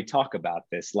more we talk about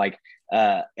this,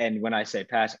 and when I say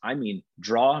pass, I mean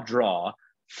draw,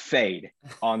 fade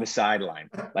on the sideline.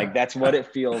 Like that's what it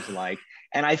feels like.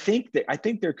 And I think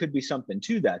there could be something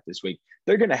to that this week.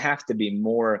 They're going to have to be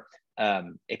more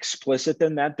explicit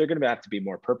than that. They're going to have to be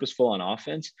more purposeful on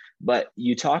offense. But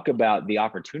you talk about the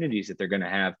opportunities that they're going to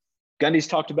have Gundy's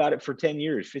talked about it for 10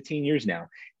 years, 15 years now.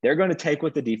 They're going to take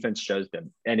what the defense shows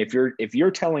them. And if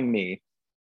you're telling me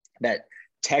that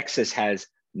Texas has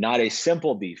not a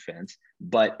simple defense,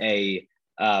 but a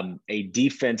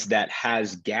defense that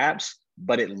has gaps,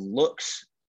 but it looks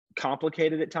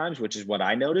complicated at times, which is what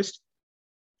I noticed,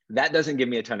 that doesn't give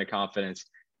me a ton of confidence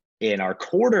in our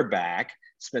quarterback,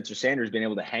 Spencer Sanders, being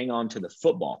able to hang on to the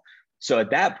football. So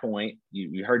at that point,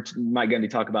 you heard Mike Gundy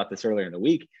talk about this earlier in the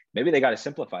week. Maybe they got to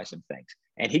simplify some things.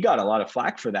 And he got a lot of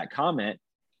flack for that comment.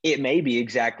 It may be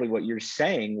exactly what you're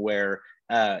saying, where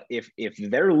if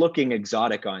they're looking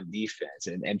exotic on defense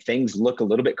and things look a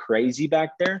little bit crazy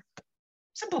back there,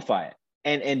 simplify it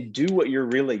and do what you're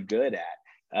really good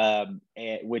at,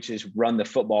 which is run the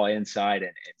football inside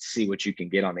and see what you can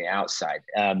get on the outside.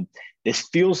 This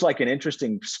feels like an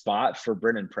interesting spot for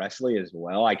Brennan Presley as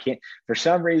well. For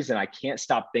some reason, I can't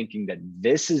stop thinking that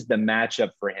this is the matchup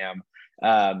for him,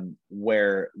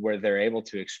 where they're able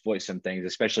to exploit some things,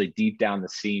 especially deep down the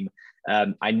seam.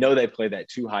 I know they play that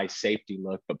too high safety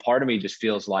look, but part of me just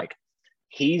feels like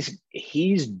he's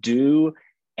due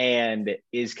and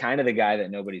is kind of the guy that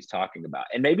nobody's talking about.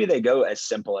 And maybe they go as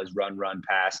simple as run,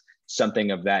 pass, something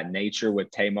of that nature,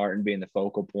 with Tay Martin being the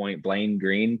focal point, Blaine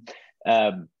Green.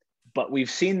 But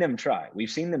we've seen them try. We've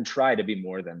seen them try to be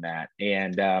more than that.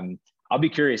 And I'll be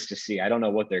curious to see. I don't know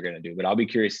what they're going to do, but I'll be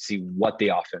curious to see what the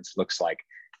offense looks like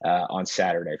on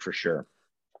Saturday for sure.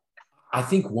 I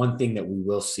think one thing that we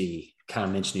will see, kind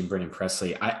of mentioning Brennan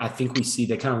Presley, I think we see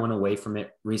they kind of went away from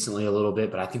it recently a little bit,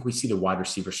 but I think we see the wide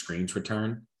receiver screens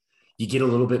return. You get a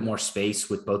little bit more space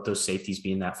with both those safeties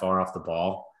being that far off the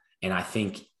ball. And I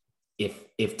think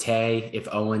if Tay, if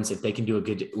Owens, if they can do a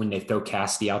good, when they throw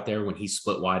Cassidy out there, when he's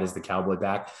split wide as the Cowboy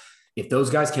back, if those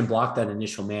guys can block that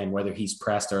initial man, whether he's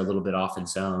pressed or a little bit off in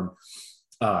zone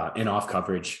and off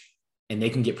coverage, and they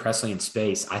can get Presley in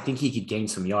space, I think he could gain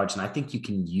some yards. And I think you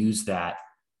can use that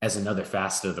as another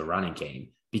facet of the running game,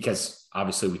 because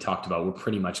obviously we talked about, we're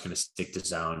pretty much going to stick to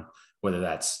zone, whether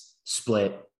that's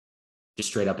split, just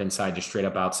straight up inside, just straight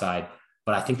up outside.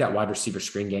 But I think that wide receiver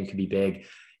screen game could be big.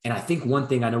 And I think one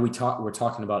thing, I know we're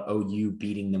talking about OU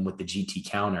beating them with the GT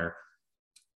counter.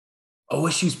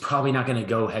 OSU's probably not going to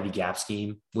go heavy gap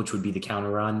scheme, which would be the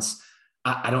counter runs.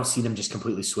 I don't see them just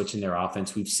completely switching their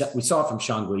offense. We saw it from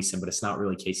Sean Gleason, but it's not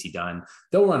really Casey Dunn.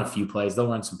 They'll run a few plays. They'll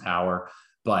run some power.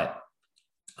 But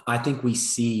I think we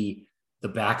see the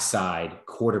backside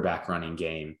quarterback running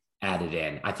game added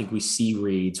in. I think we see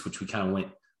reads, which we kind of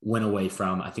went away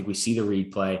from. I think we see the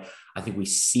read play. I think we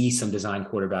see some design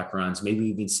quarterback runs. Maybe we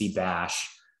even see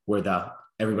bash, where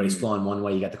everybody's flowing one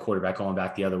way. You got the quarterback going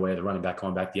back the other way, the running back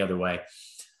going back the other way.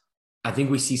 I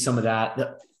think we see some of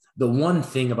that. The one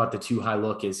thing about the too high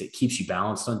look is it keeps you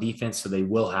balanced on defense. So they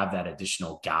will have that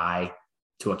additional guy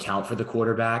to account for the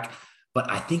quarterback,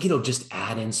 but I think it'll just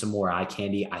add in some more eye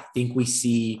candy. I think we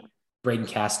see Braden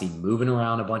Cassidy moving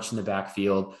around a bunch in the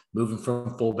backfield, moving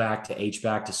from fullback to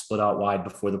H-back to split out wide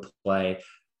before the play.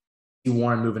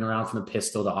 Warren moving around from the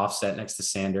pistol to offset next to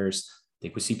Sanders. I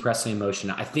think we see Presley in motion.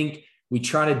 I think we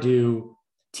try to do –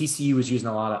 TCU was using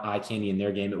a lot of eye candy in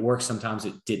their game. It works sometimes.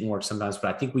 It didn't work sometimes.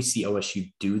 But I think we see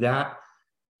OSU do that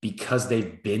because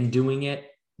they've been doing it.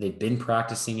 They've been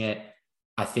practicing it.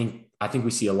 I think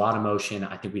we see a lot of motion.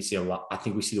 I think we see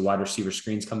the wide receiver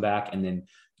screens come back. And then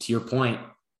to your point,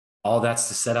 all that's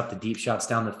to set up the deep shots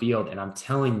down the field. And I'm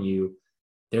telling you,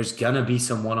 there's going to be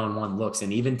some one-on-one looks.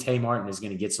 And even Tay Martin is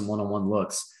going to get some one-on-one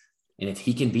looks. And if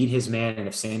he can beat his man and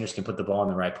if Sanders can put the ball in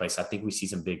the right place, I think we see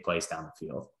some big plays down the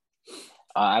field.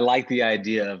 I like the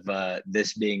idea of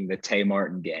this being the Tay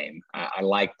Martin game. I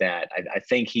like that. I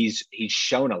think he's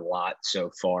shown a lot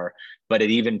so far, but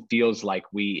it even feels like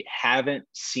we haven't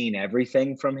seen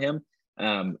everything from him.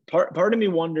 Part of me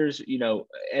wonders,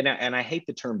 and I hate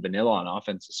the term vanilla on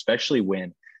offense, especially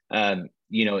when,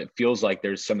 it feels like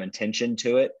there's some intention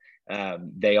to it.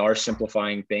 They are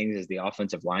simplifying things as the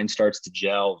offensive line starts to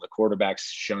gel. The quarterback's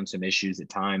shown some issues at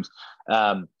times.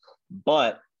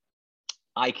 But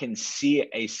I can see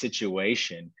a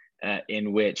situation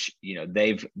in which,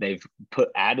 they've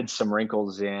added some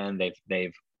wrinkles in,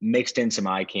 they've mixed in some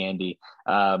eye candy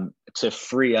to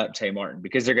free up Tay Martin,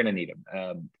 because they're going to need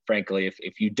him. Frankly,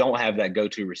 if you don't have that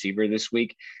go-to receiver this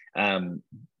week,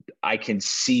 I can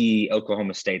see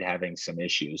Oklahoma State having some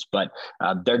issues, but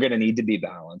they're going to need to be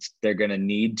balanced. They're going to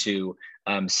need to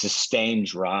sustain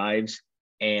drives.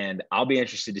 And I'll be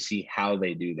interested to see how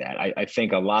they do that. I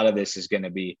think a lot of this is going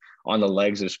to be on the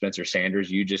legs of Spencer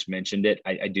Sanders. You just mentioned it.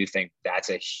 I do think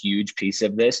that's a huge piece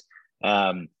of this.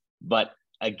 But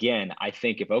again, I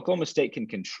think if Oklahoma State can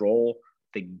control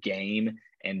the game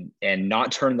and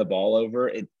not turn the ball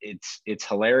over, it's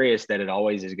hilarious that it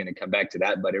always is going to come back to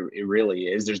that, but it really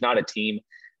is. There's not a team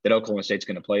that Oklahoma State's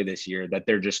going to play this year that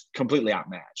they're just completely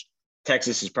outmatched.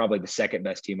 Texas is probably the second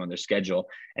best team on their schedule,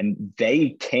 and they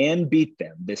can beat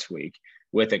them this week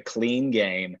with a clean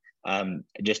game,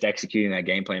 just executing that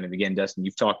game plan. And again, Dustin,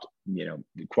 you've talked,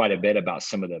 quite a bit about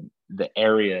some of the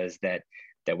areas that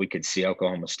we could see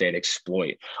Oklahoma State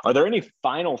exploit. Are there any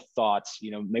final thoughts,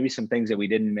 maybe some things that we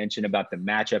didn't mention about the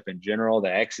matchup in general,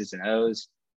 the X's and O's?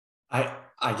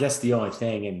 I guess the only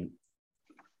thing, and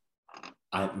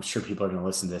I'm sure people are going to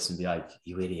listen to this and be like,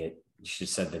 you idiot, you should have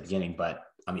said at the beginning, but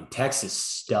I mean, Texas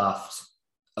stuffed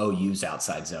OU's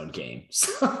outside zone game.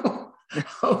 So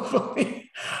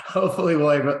hopefully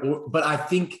but I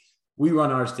think we run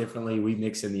ours differently. We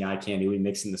mix in the eye candy, we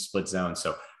mix in the split zone.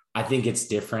 So I think it's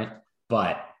different,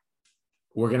 but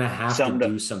we're going to have to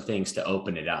do some things to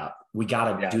open it up. We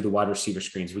got to do the wide receiver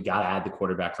screens. We got to add the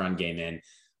quarterback run game in.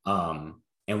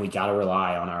 And we got to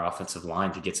rely on our offensive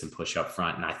line to get some push up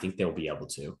front. And I think they'll be able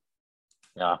to.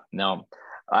 Yeah, no,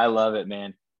 I love it,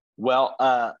 man. Well,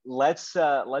 let's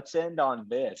end on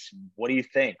this. What do you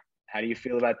think? How do you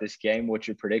feel about this game? What's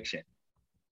your prediction?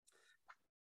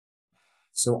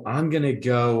 So I'm going to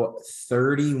go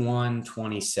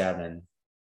 31-27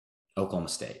 Oklahoma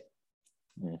State.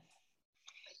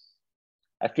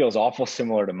 That feels awful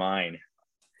similar to mine.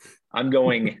 I'm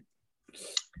going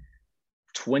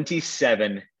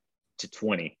 27-20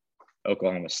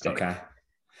 Oklahoma State. Okay.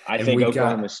 I think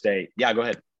Oklahoma State. Yeah, go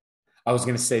ahead. I was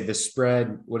going to say the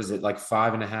spread, what is it, like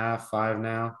 5.5, 5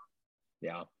 now?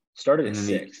 Yeah. Started at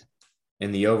 6.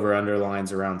 And the over-under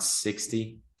line's around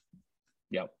 60.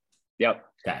 Yep.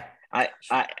 Okay.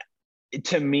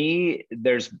 To me,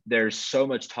 there's so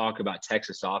much talk about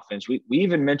Texas offense. We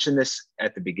even mentioned this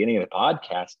at the beginning of the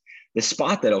podcast, the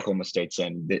spot that Oklahoma State's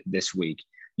in this week.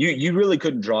 You really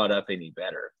couldn't draw it up any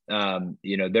better.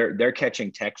 They're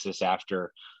catching Texas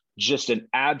after just an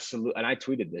absolute, and I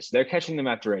tweeted this, they're catching them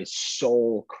after a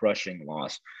soul-crushing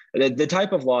loss. The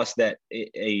type of loss that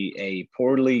a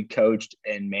poorly coached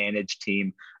and managed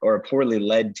team or a poorly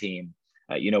led team,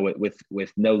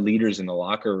 with no leaders in the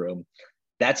locker room,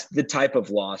 that's the type of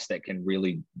loss that can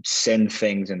really send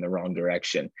things in the wrong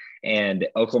direction. And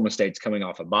Oklahoma State's coming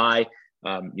off a bye.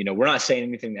 We're not saying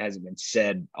anything that hasn't been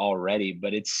said already,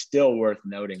 but it's still worth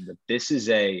noting that this is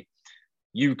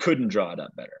you couldn't draw it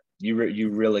up better. You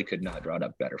really could not draw it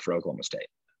up better for Oklahoma State.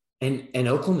 And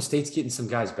Oklahoma State's getting some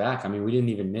guys back. I mean, we didn't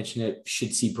even mention it.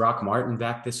 Should see Brock Martin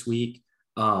back this week.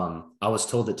 I was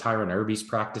told that Tyron Irby's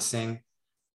practicing.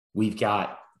 We've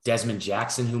got Desmond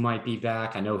Jackson, who might be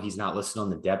back. I know he's not listed on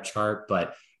the depth chart,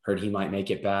 but heard he might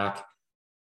make it back.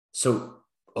 So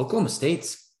Oklahoma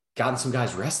State's gotten some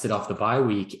guys rested off the bye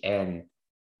week, and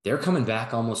they're coming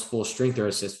back almost full strength, or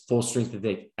as full strength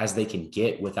as they can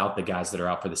get without the guys that are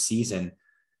out for the season.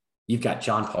 You've got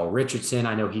John Paul Richardson.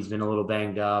 I know he's been a little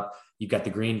banged up. You've got the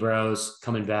Green Bros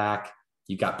coming back.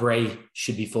 You've got Bray,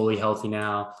 should be fully healthy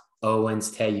now. Owens,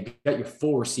 Tay, you've got your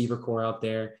full receiver core out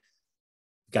there.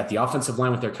 You've got the offensive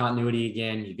line with their continuity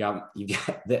again. You got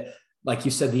the, like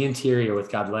you said, the interior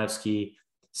with Godlewski,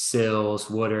 Sills,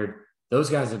 Woodard. Those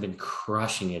guys have been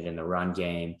crushing it in the run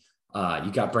game.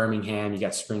 You got Birmingham, you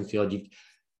got Springfield.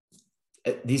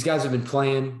 These guys have been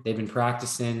playing. They've been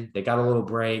practicing. They got a little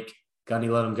break. Gundy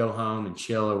let them go home and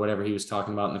chill, or whatever he was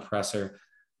talking about in the presser.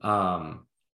 And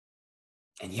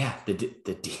yeah, the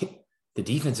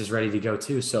defense is ready to go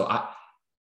too. So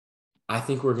I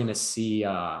think we're going to see.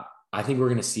 I think we're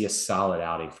going to see a solid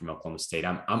outing from Oklahoma State.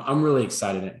 I'm really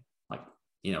excited. Like,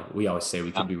 we always say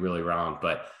we could be really wrong,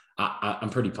 but I'm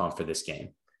pretty pumped for this game.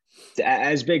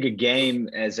 As big a game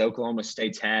as Oklahoma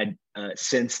State's had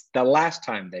since the last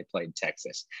time they played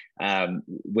Texas,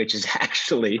 which is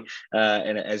actually,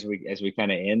 and as we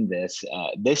kind of end this,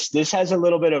 this has a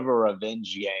little bit of a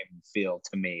revenge game feel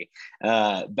to me.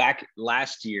 Back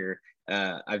last year,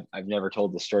 I've never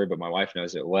told the story, but my wife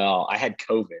knows it well. I had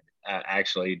COVID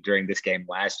actually during this game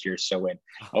last year. So when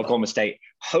Oklahoma State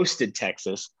hosted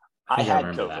Texas, I had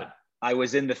COVID. That. I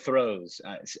was in the throes,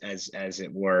 as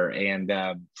it were,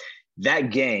 and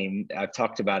that game, I've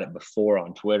talked about it before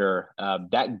on Twitter.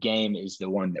 That game is the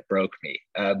one that broke me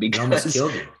because it almost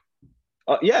killed you.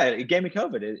 Yeah, it gave me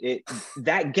COVID.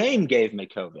 That game gave me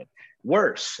COVID.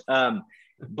 Worse,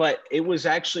 but it was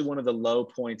actually one of the low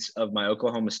points of my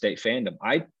Oklahoma State fandom.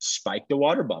 I spiked a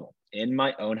water bottle in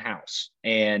my own house,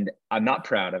 and I'm not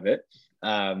proud of it.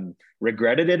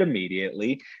 Regretted it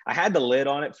immediately. I had the lid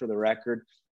on it for the record.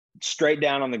 Straight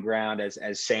down on the ground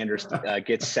as Sanders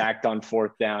gets sacked on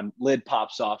 4th down, lid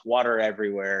pops off, water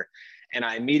everywhere, and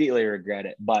I immediately regret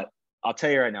it. But I'll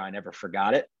tell you right now, I never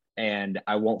forgot it, and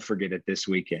I won't forget it this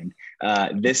weekend.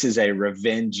 This is a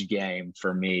revenge game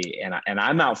for me, and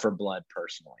I'm out for blood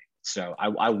personally. So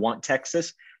I want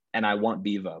Texas, and I want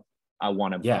Bevo. I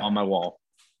want him on my wall.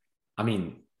 I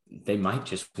mean, they might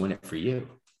just win it for you.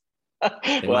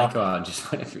 They Well, might go out and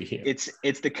just win it for you. It's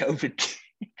the COVID.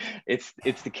 It's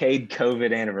the Cade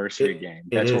COVID anniversary game.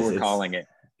 That's what we're calling it.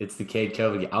 It's the Cade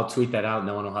COVID. I'll tweet that out.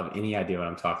 No one will have any idea what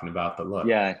I'm talking about. But look,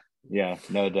 yeah,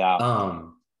 no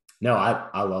doubt. No,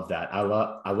 I love that. I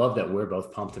love that we're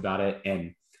both pumped about it.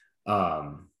 And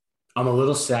I'm a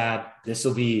little sad. This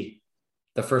will be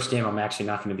the first game I'm actually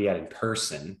not going to be at in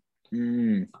person.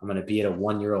 I'm going to be at a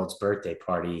 1-year-old's birthday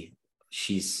party.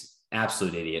 She's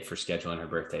absolute idiot for scheduling her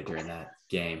birthday during that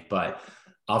game, but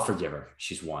I'll forgive her.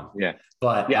 She's one. Yeah.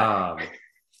 But yeah.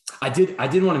 I did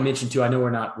want to mention too, I know we're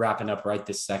not wrapping up right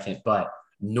this second, but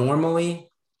normally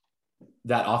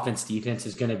that offense defense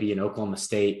is going to be an Oklahoma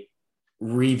State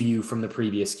review from the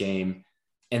previous game.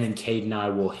 And then Cade and I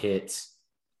will hit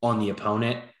on the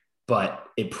opponent, but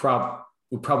we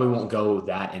probably won't go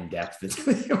that in depth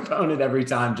into the opponent every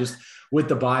time, just with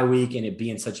the bye week and it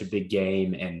being such a big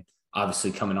game. And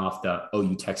obviously coming off the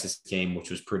OU Texas game, which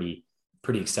was pretty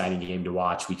exciting game to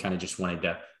watch. We kind of just wanted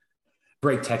to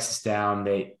break Texas down.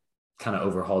 They kind of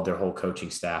overhauled their whole coaching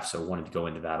staff. So wanted to go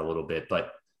into that a little bit,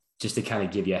 but just to kind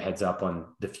of give you a heads up on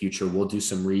the future, we'll do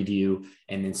some review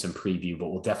and then some preview, but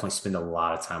we'll definitely spend a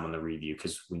lot of time on the review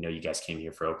because we know you guys came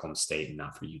here for Oklahoma State and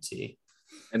not for UT.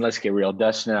 And let's get real.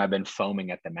 Dustin and I have been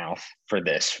foaming at the mouth for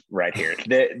this right here.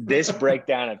 This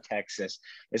breakdown of Texas,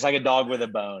 it's like a dog with a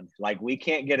bone. Like we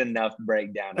can't get enough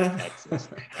breakdown of Texas.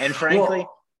 And frankly,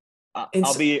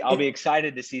 I'll be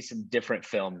excited to see some different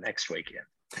film next weekend.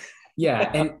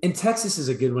 Yeah. And Texas is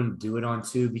a good one to do it on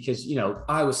too, because,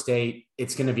 Iowa State,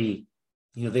 it's going to be,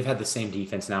 they've had the same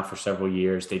defense now for several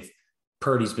years.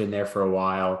 Purdy's been there for a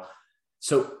while.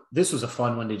 So this was a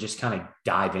fun one to just kind of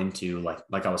dive into.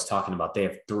 Like I was talking about, they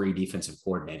have 3 defensive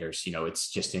coordinators. It's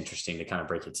just interesting to kind of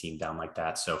break a team down like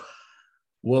that. So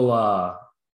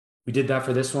we did that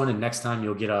for this one. And next time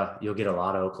you'll get a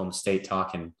lot of Oklahoma State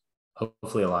talk and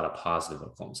hopefully a lot of positive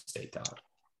Oklahoma State talk.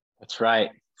 That's right,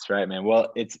 man.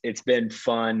 Well, it's been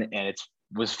fun and it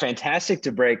was fantastic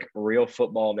to break real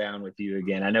football down with you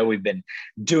again. I know we've been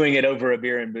doing it over a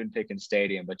beer in Boone Pickens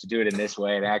Stadium, but to do it in this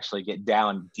way and actually get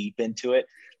down deep into it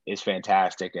is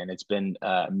fantastic. And it's been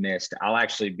missed. I'll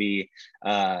actually be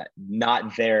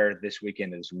not there this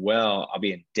weekend as well. I'll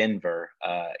be in Denver,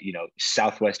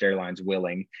 Southwest Airlines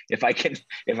willing, if I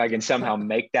can somehow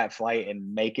make that flight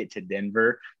and make it to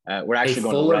Denver. We're actually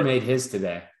going Fuller made his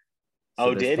today.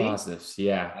 So did he? Positives.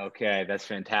 Yeah. Okay, that's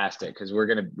fantastic because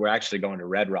we're actually going to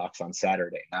Red Rocks on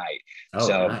Saturday night. Oh,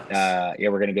 so nice.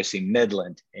 we're gonna go see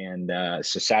Midland, and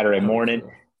so Saturday morning,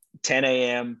 cool. 10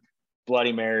 a.m.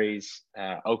 Bloody Marys,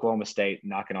 Oklahoma State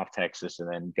knocking off Texas,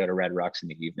 and then go to Red Rocks in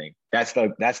the evening. That's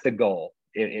the goal.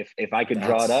 If I could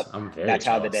draw it up, that's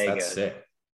how the day goes. Sick.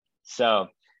 So.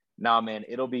 No, man,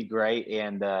 it'll be great.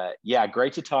 And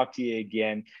great to talk to you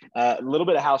again. A little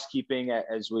bit of housekeeping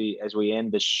as we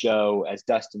end the show. As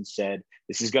Dustin said,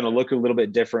 this is going to look a little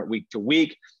bit different week to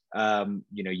week.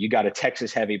 You got a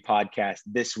Texas heavy podcast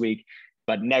this week,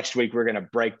 but next week we're going to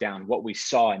break down what we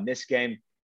saw in this game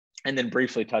and then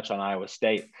briefly touch on Iowa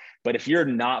State. But if you're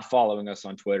not following us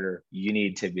on Twitter, you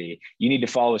need to be. You need to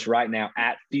follow us right now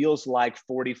at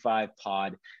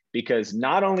FeelsLike45Pod. Because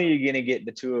not only are you going to get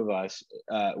the two of us,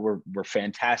 we're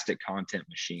fantastic content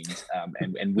machines,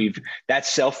 and that's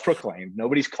self-proclaimed.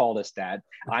 Nobody's called us that.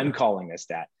 I'm calling us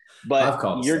that. But I've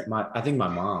called I think my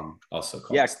mom also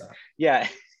called us that. Yeah,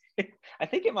 I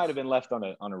think it might have been left on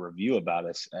a review about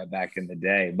us back in the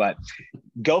day. But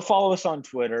go follow us on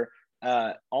Twitter.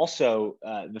 Also,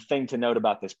 the thing to note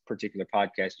about this particular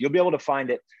podcast, you'll be able to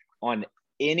find it on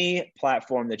any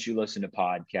platform that you listen to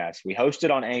podcasts. We host it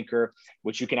on Anchor,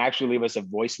 which you can actually leave us a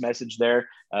voice message there.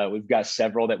 We've got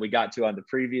several that we got to on the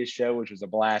previous show, which was a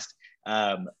blast.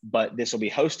 But this will be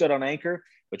hosted on Anchor,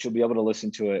 but you'll be able to listen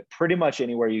to it pretty much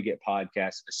anywhere you get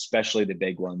podcasts, especially the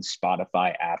big ones,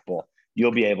 Spotify, Apple.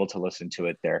 You'll be able to listen to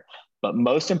it there. But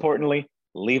most importantly,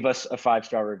 leave us a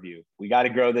 5-star review. We got to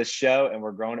grow this show, and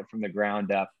we're growing it from the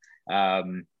ground up.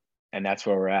 And that's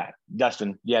where we're at.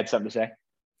 Dustin, you had something to say?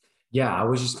 Yeah, I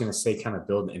was just going to say kind of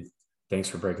build, and thanks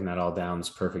for breaking that all down. It's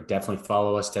perfect. Definitely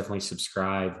follow us. Definitely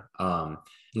subscribe.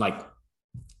 Like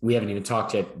we haven't even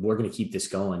talked yet. We're going to keep this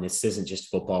going. This isn't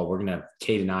just football.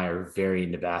 Cade and I are very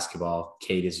into basketball.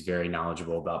 Cade is very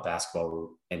knowledgeable about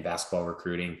basketball and basketball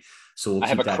recruiting. So we'll I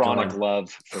have keep a that chronic going.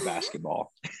 love for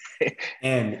basketball.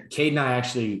 And Cade and I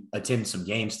actually attend some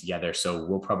games together. So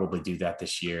we'll probably do that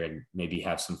this year and maybe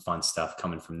have some fun stuff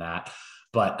coming from that.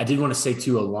 But I did want to say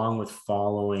too, along with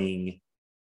following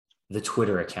the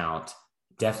Twitter account,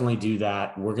 definitely do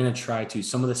that. We're going to try to,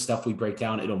 some of the stuff we break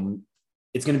down,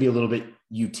 it's going to be a little bit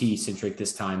UT centric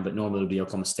this time, but normally it'll be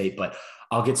Oklahoma State. But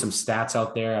I'll get some stats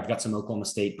out there. I've got some Oklahoma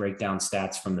State breakdown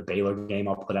stats from the Baylor game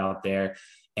I'll put out there.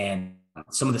 And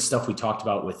some of the stuff we talked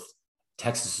about with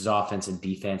Texas's offense and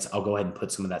defense, I'll go ahead and put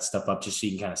some of that stuff up just so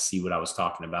you can kind of see what I was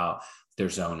talking about, their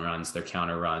zone runs, their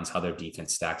counter runs, how their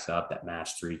defense stacks up, that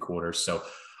match 3 quarters. So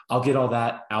I'll get all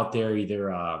that out there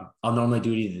either. I'll normally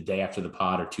do it either the day after the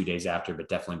pod or 2 days after, but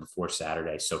definitely before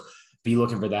Saturday. So be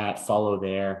looking for that, follow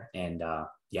there. And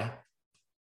yeah.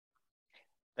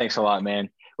 Thanks a lot, man.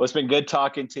 Well, it's been good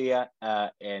talking to you,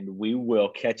 and we will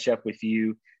catch up with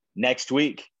you next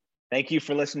week. Thank you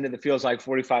for listening to the Feels Like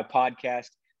 45 podcast.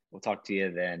 We'll talk to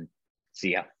you then.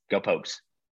 See ya. Go Pokes.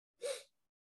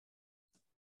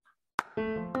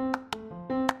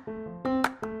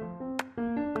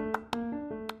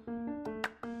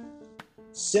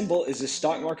 SimBull is a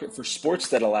stock market for sports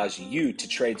that allows you to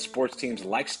trade sports teams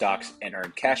like stocks and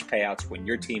earn cash payouts when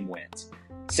your team wins.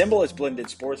 SimBull has blended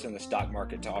sports and the stock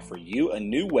market to offer you a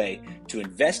new way to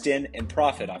invest in and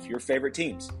profit off your favorite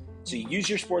teams. So you use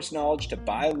your sports knowledge to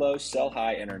buy low, sell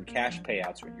high, and earn cash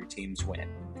payouts when your teams win.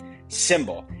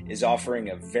 SimBull is offering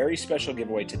a very special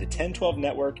giveaway to the 1012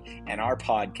 Network and our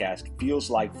podcast, Feels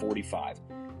Like 45.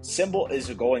 SimBull is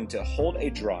going to hold a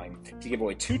drawing to give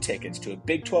away 2 tickets to a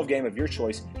Big 12 game of your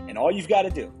choice, and all you've got to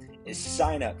do is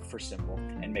sign up for SimBull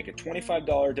and make a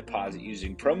 $25 deposit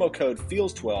using promo code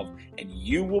FEELS12, and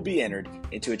you will be entered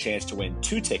into a chance to win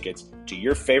 2 tickets to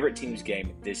your favorite team's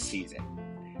game this season.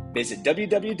 Visit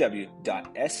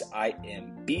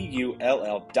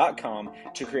www.simbull.com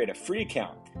to create a free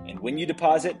account, and when you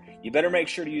deposit, you better make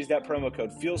sure to use that promo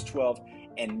code FEELS12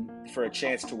 and for a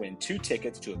chance to win 2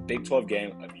 tickets to a Big 12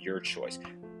 game of your choice.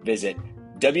 Visit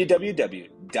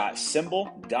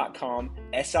www.simbull.com,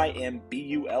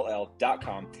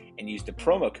 SIMBULL.com, and use the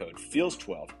promo code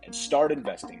FEELS12 and start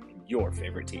investing in your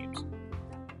favorite teams.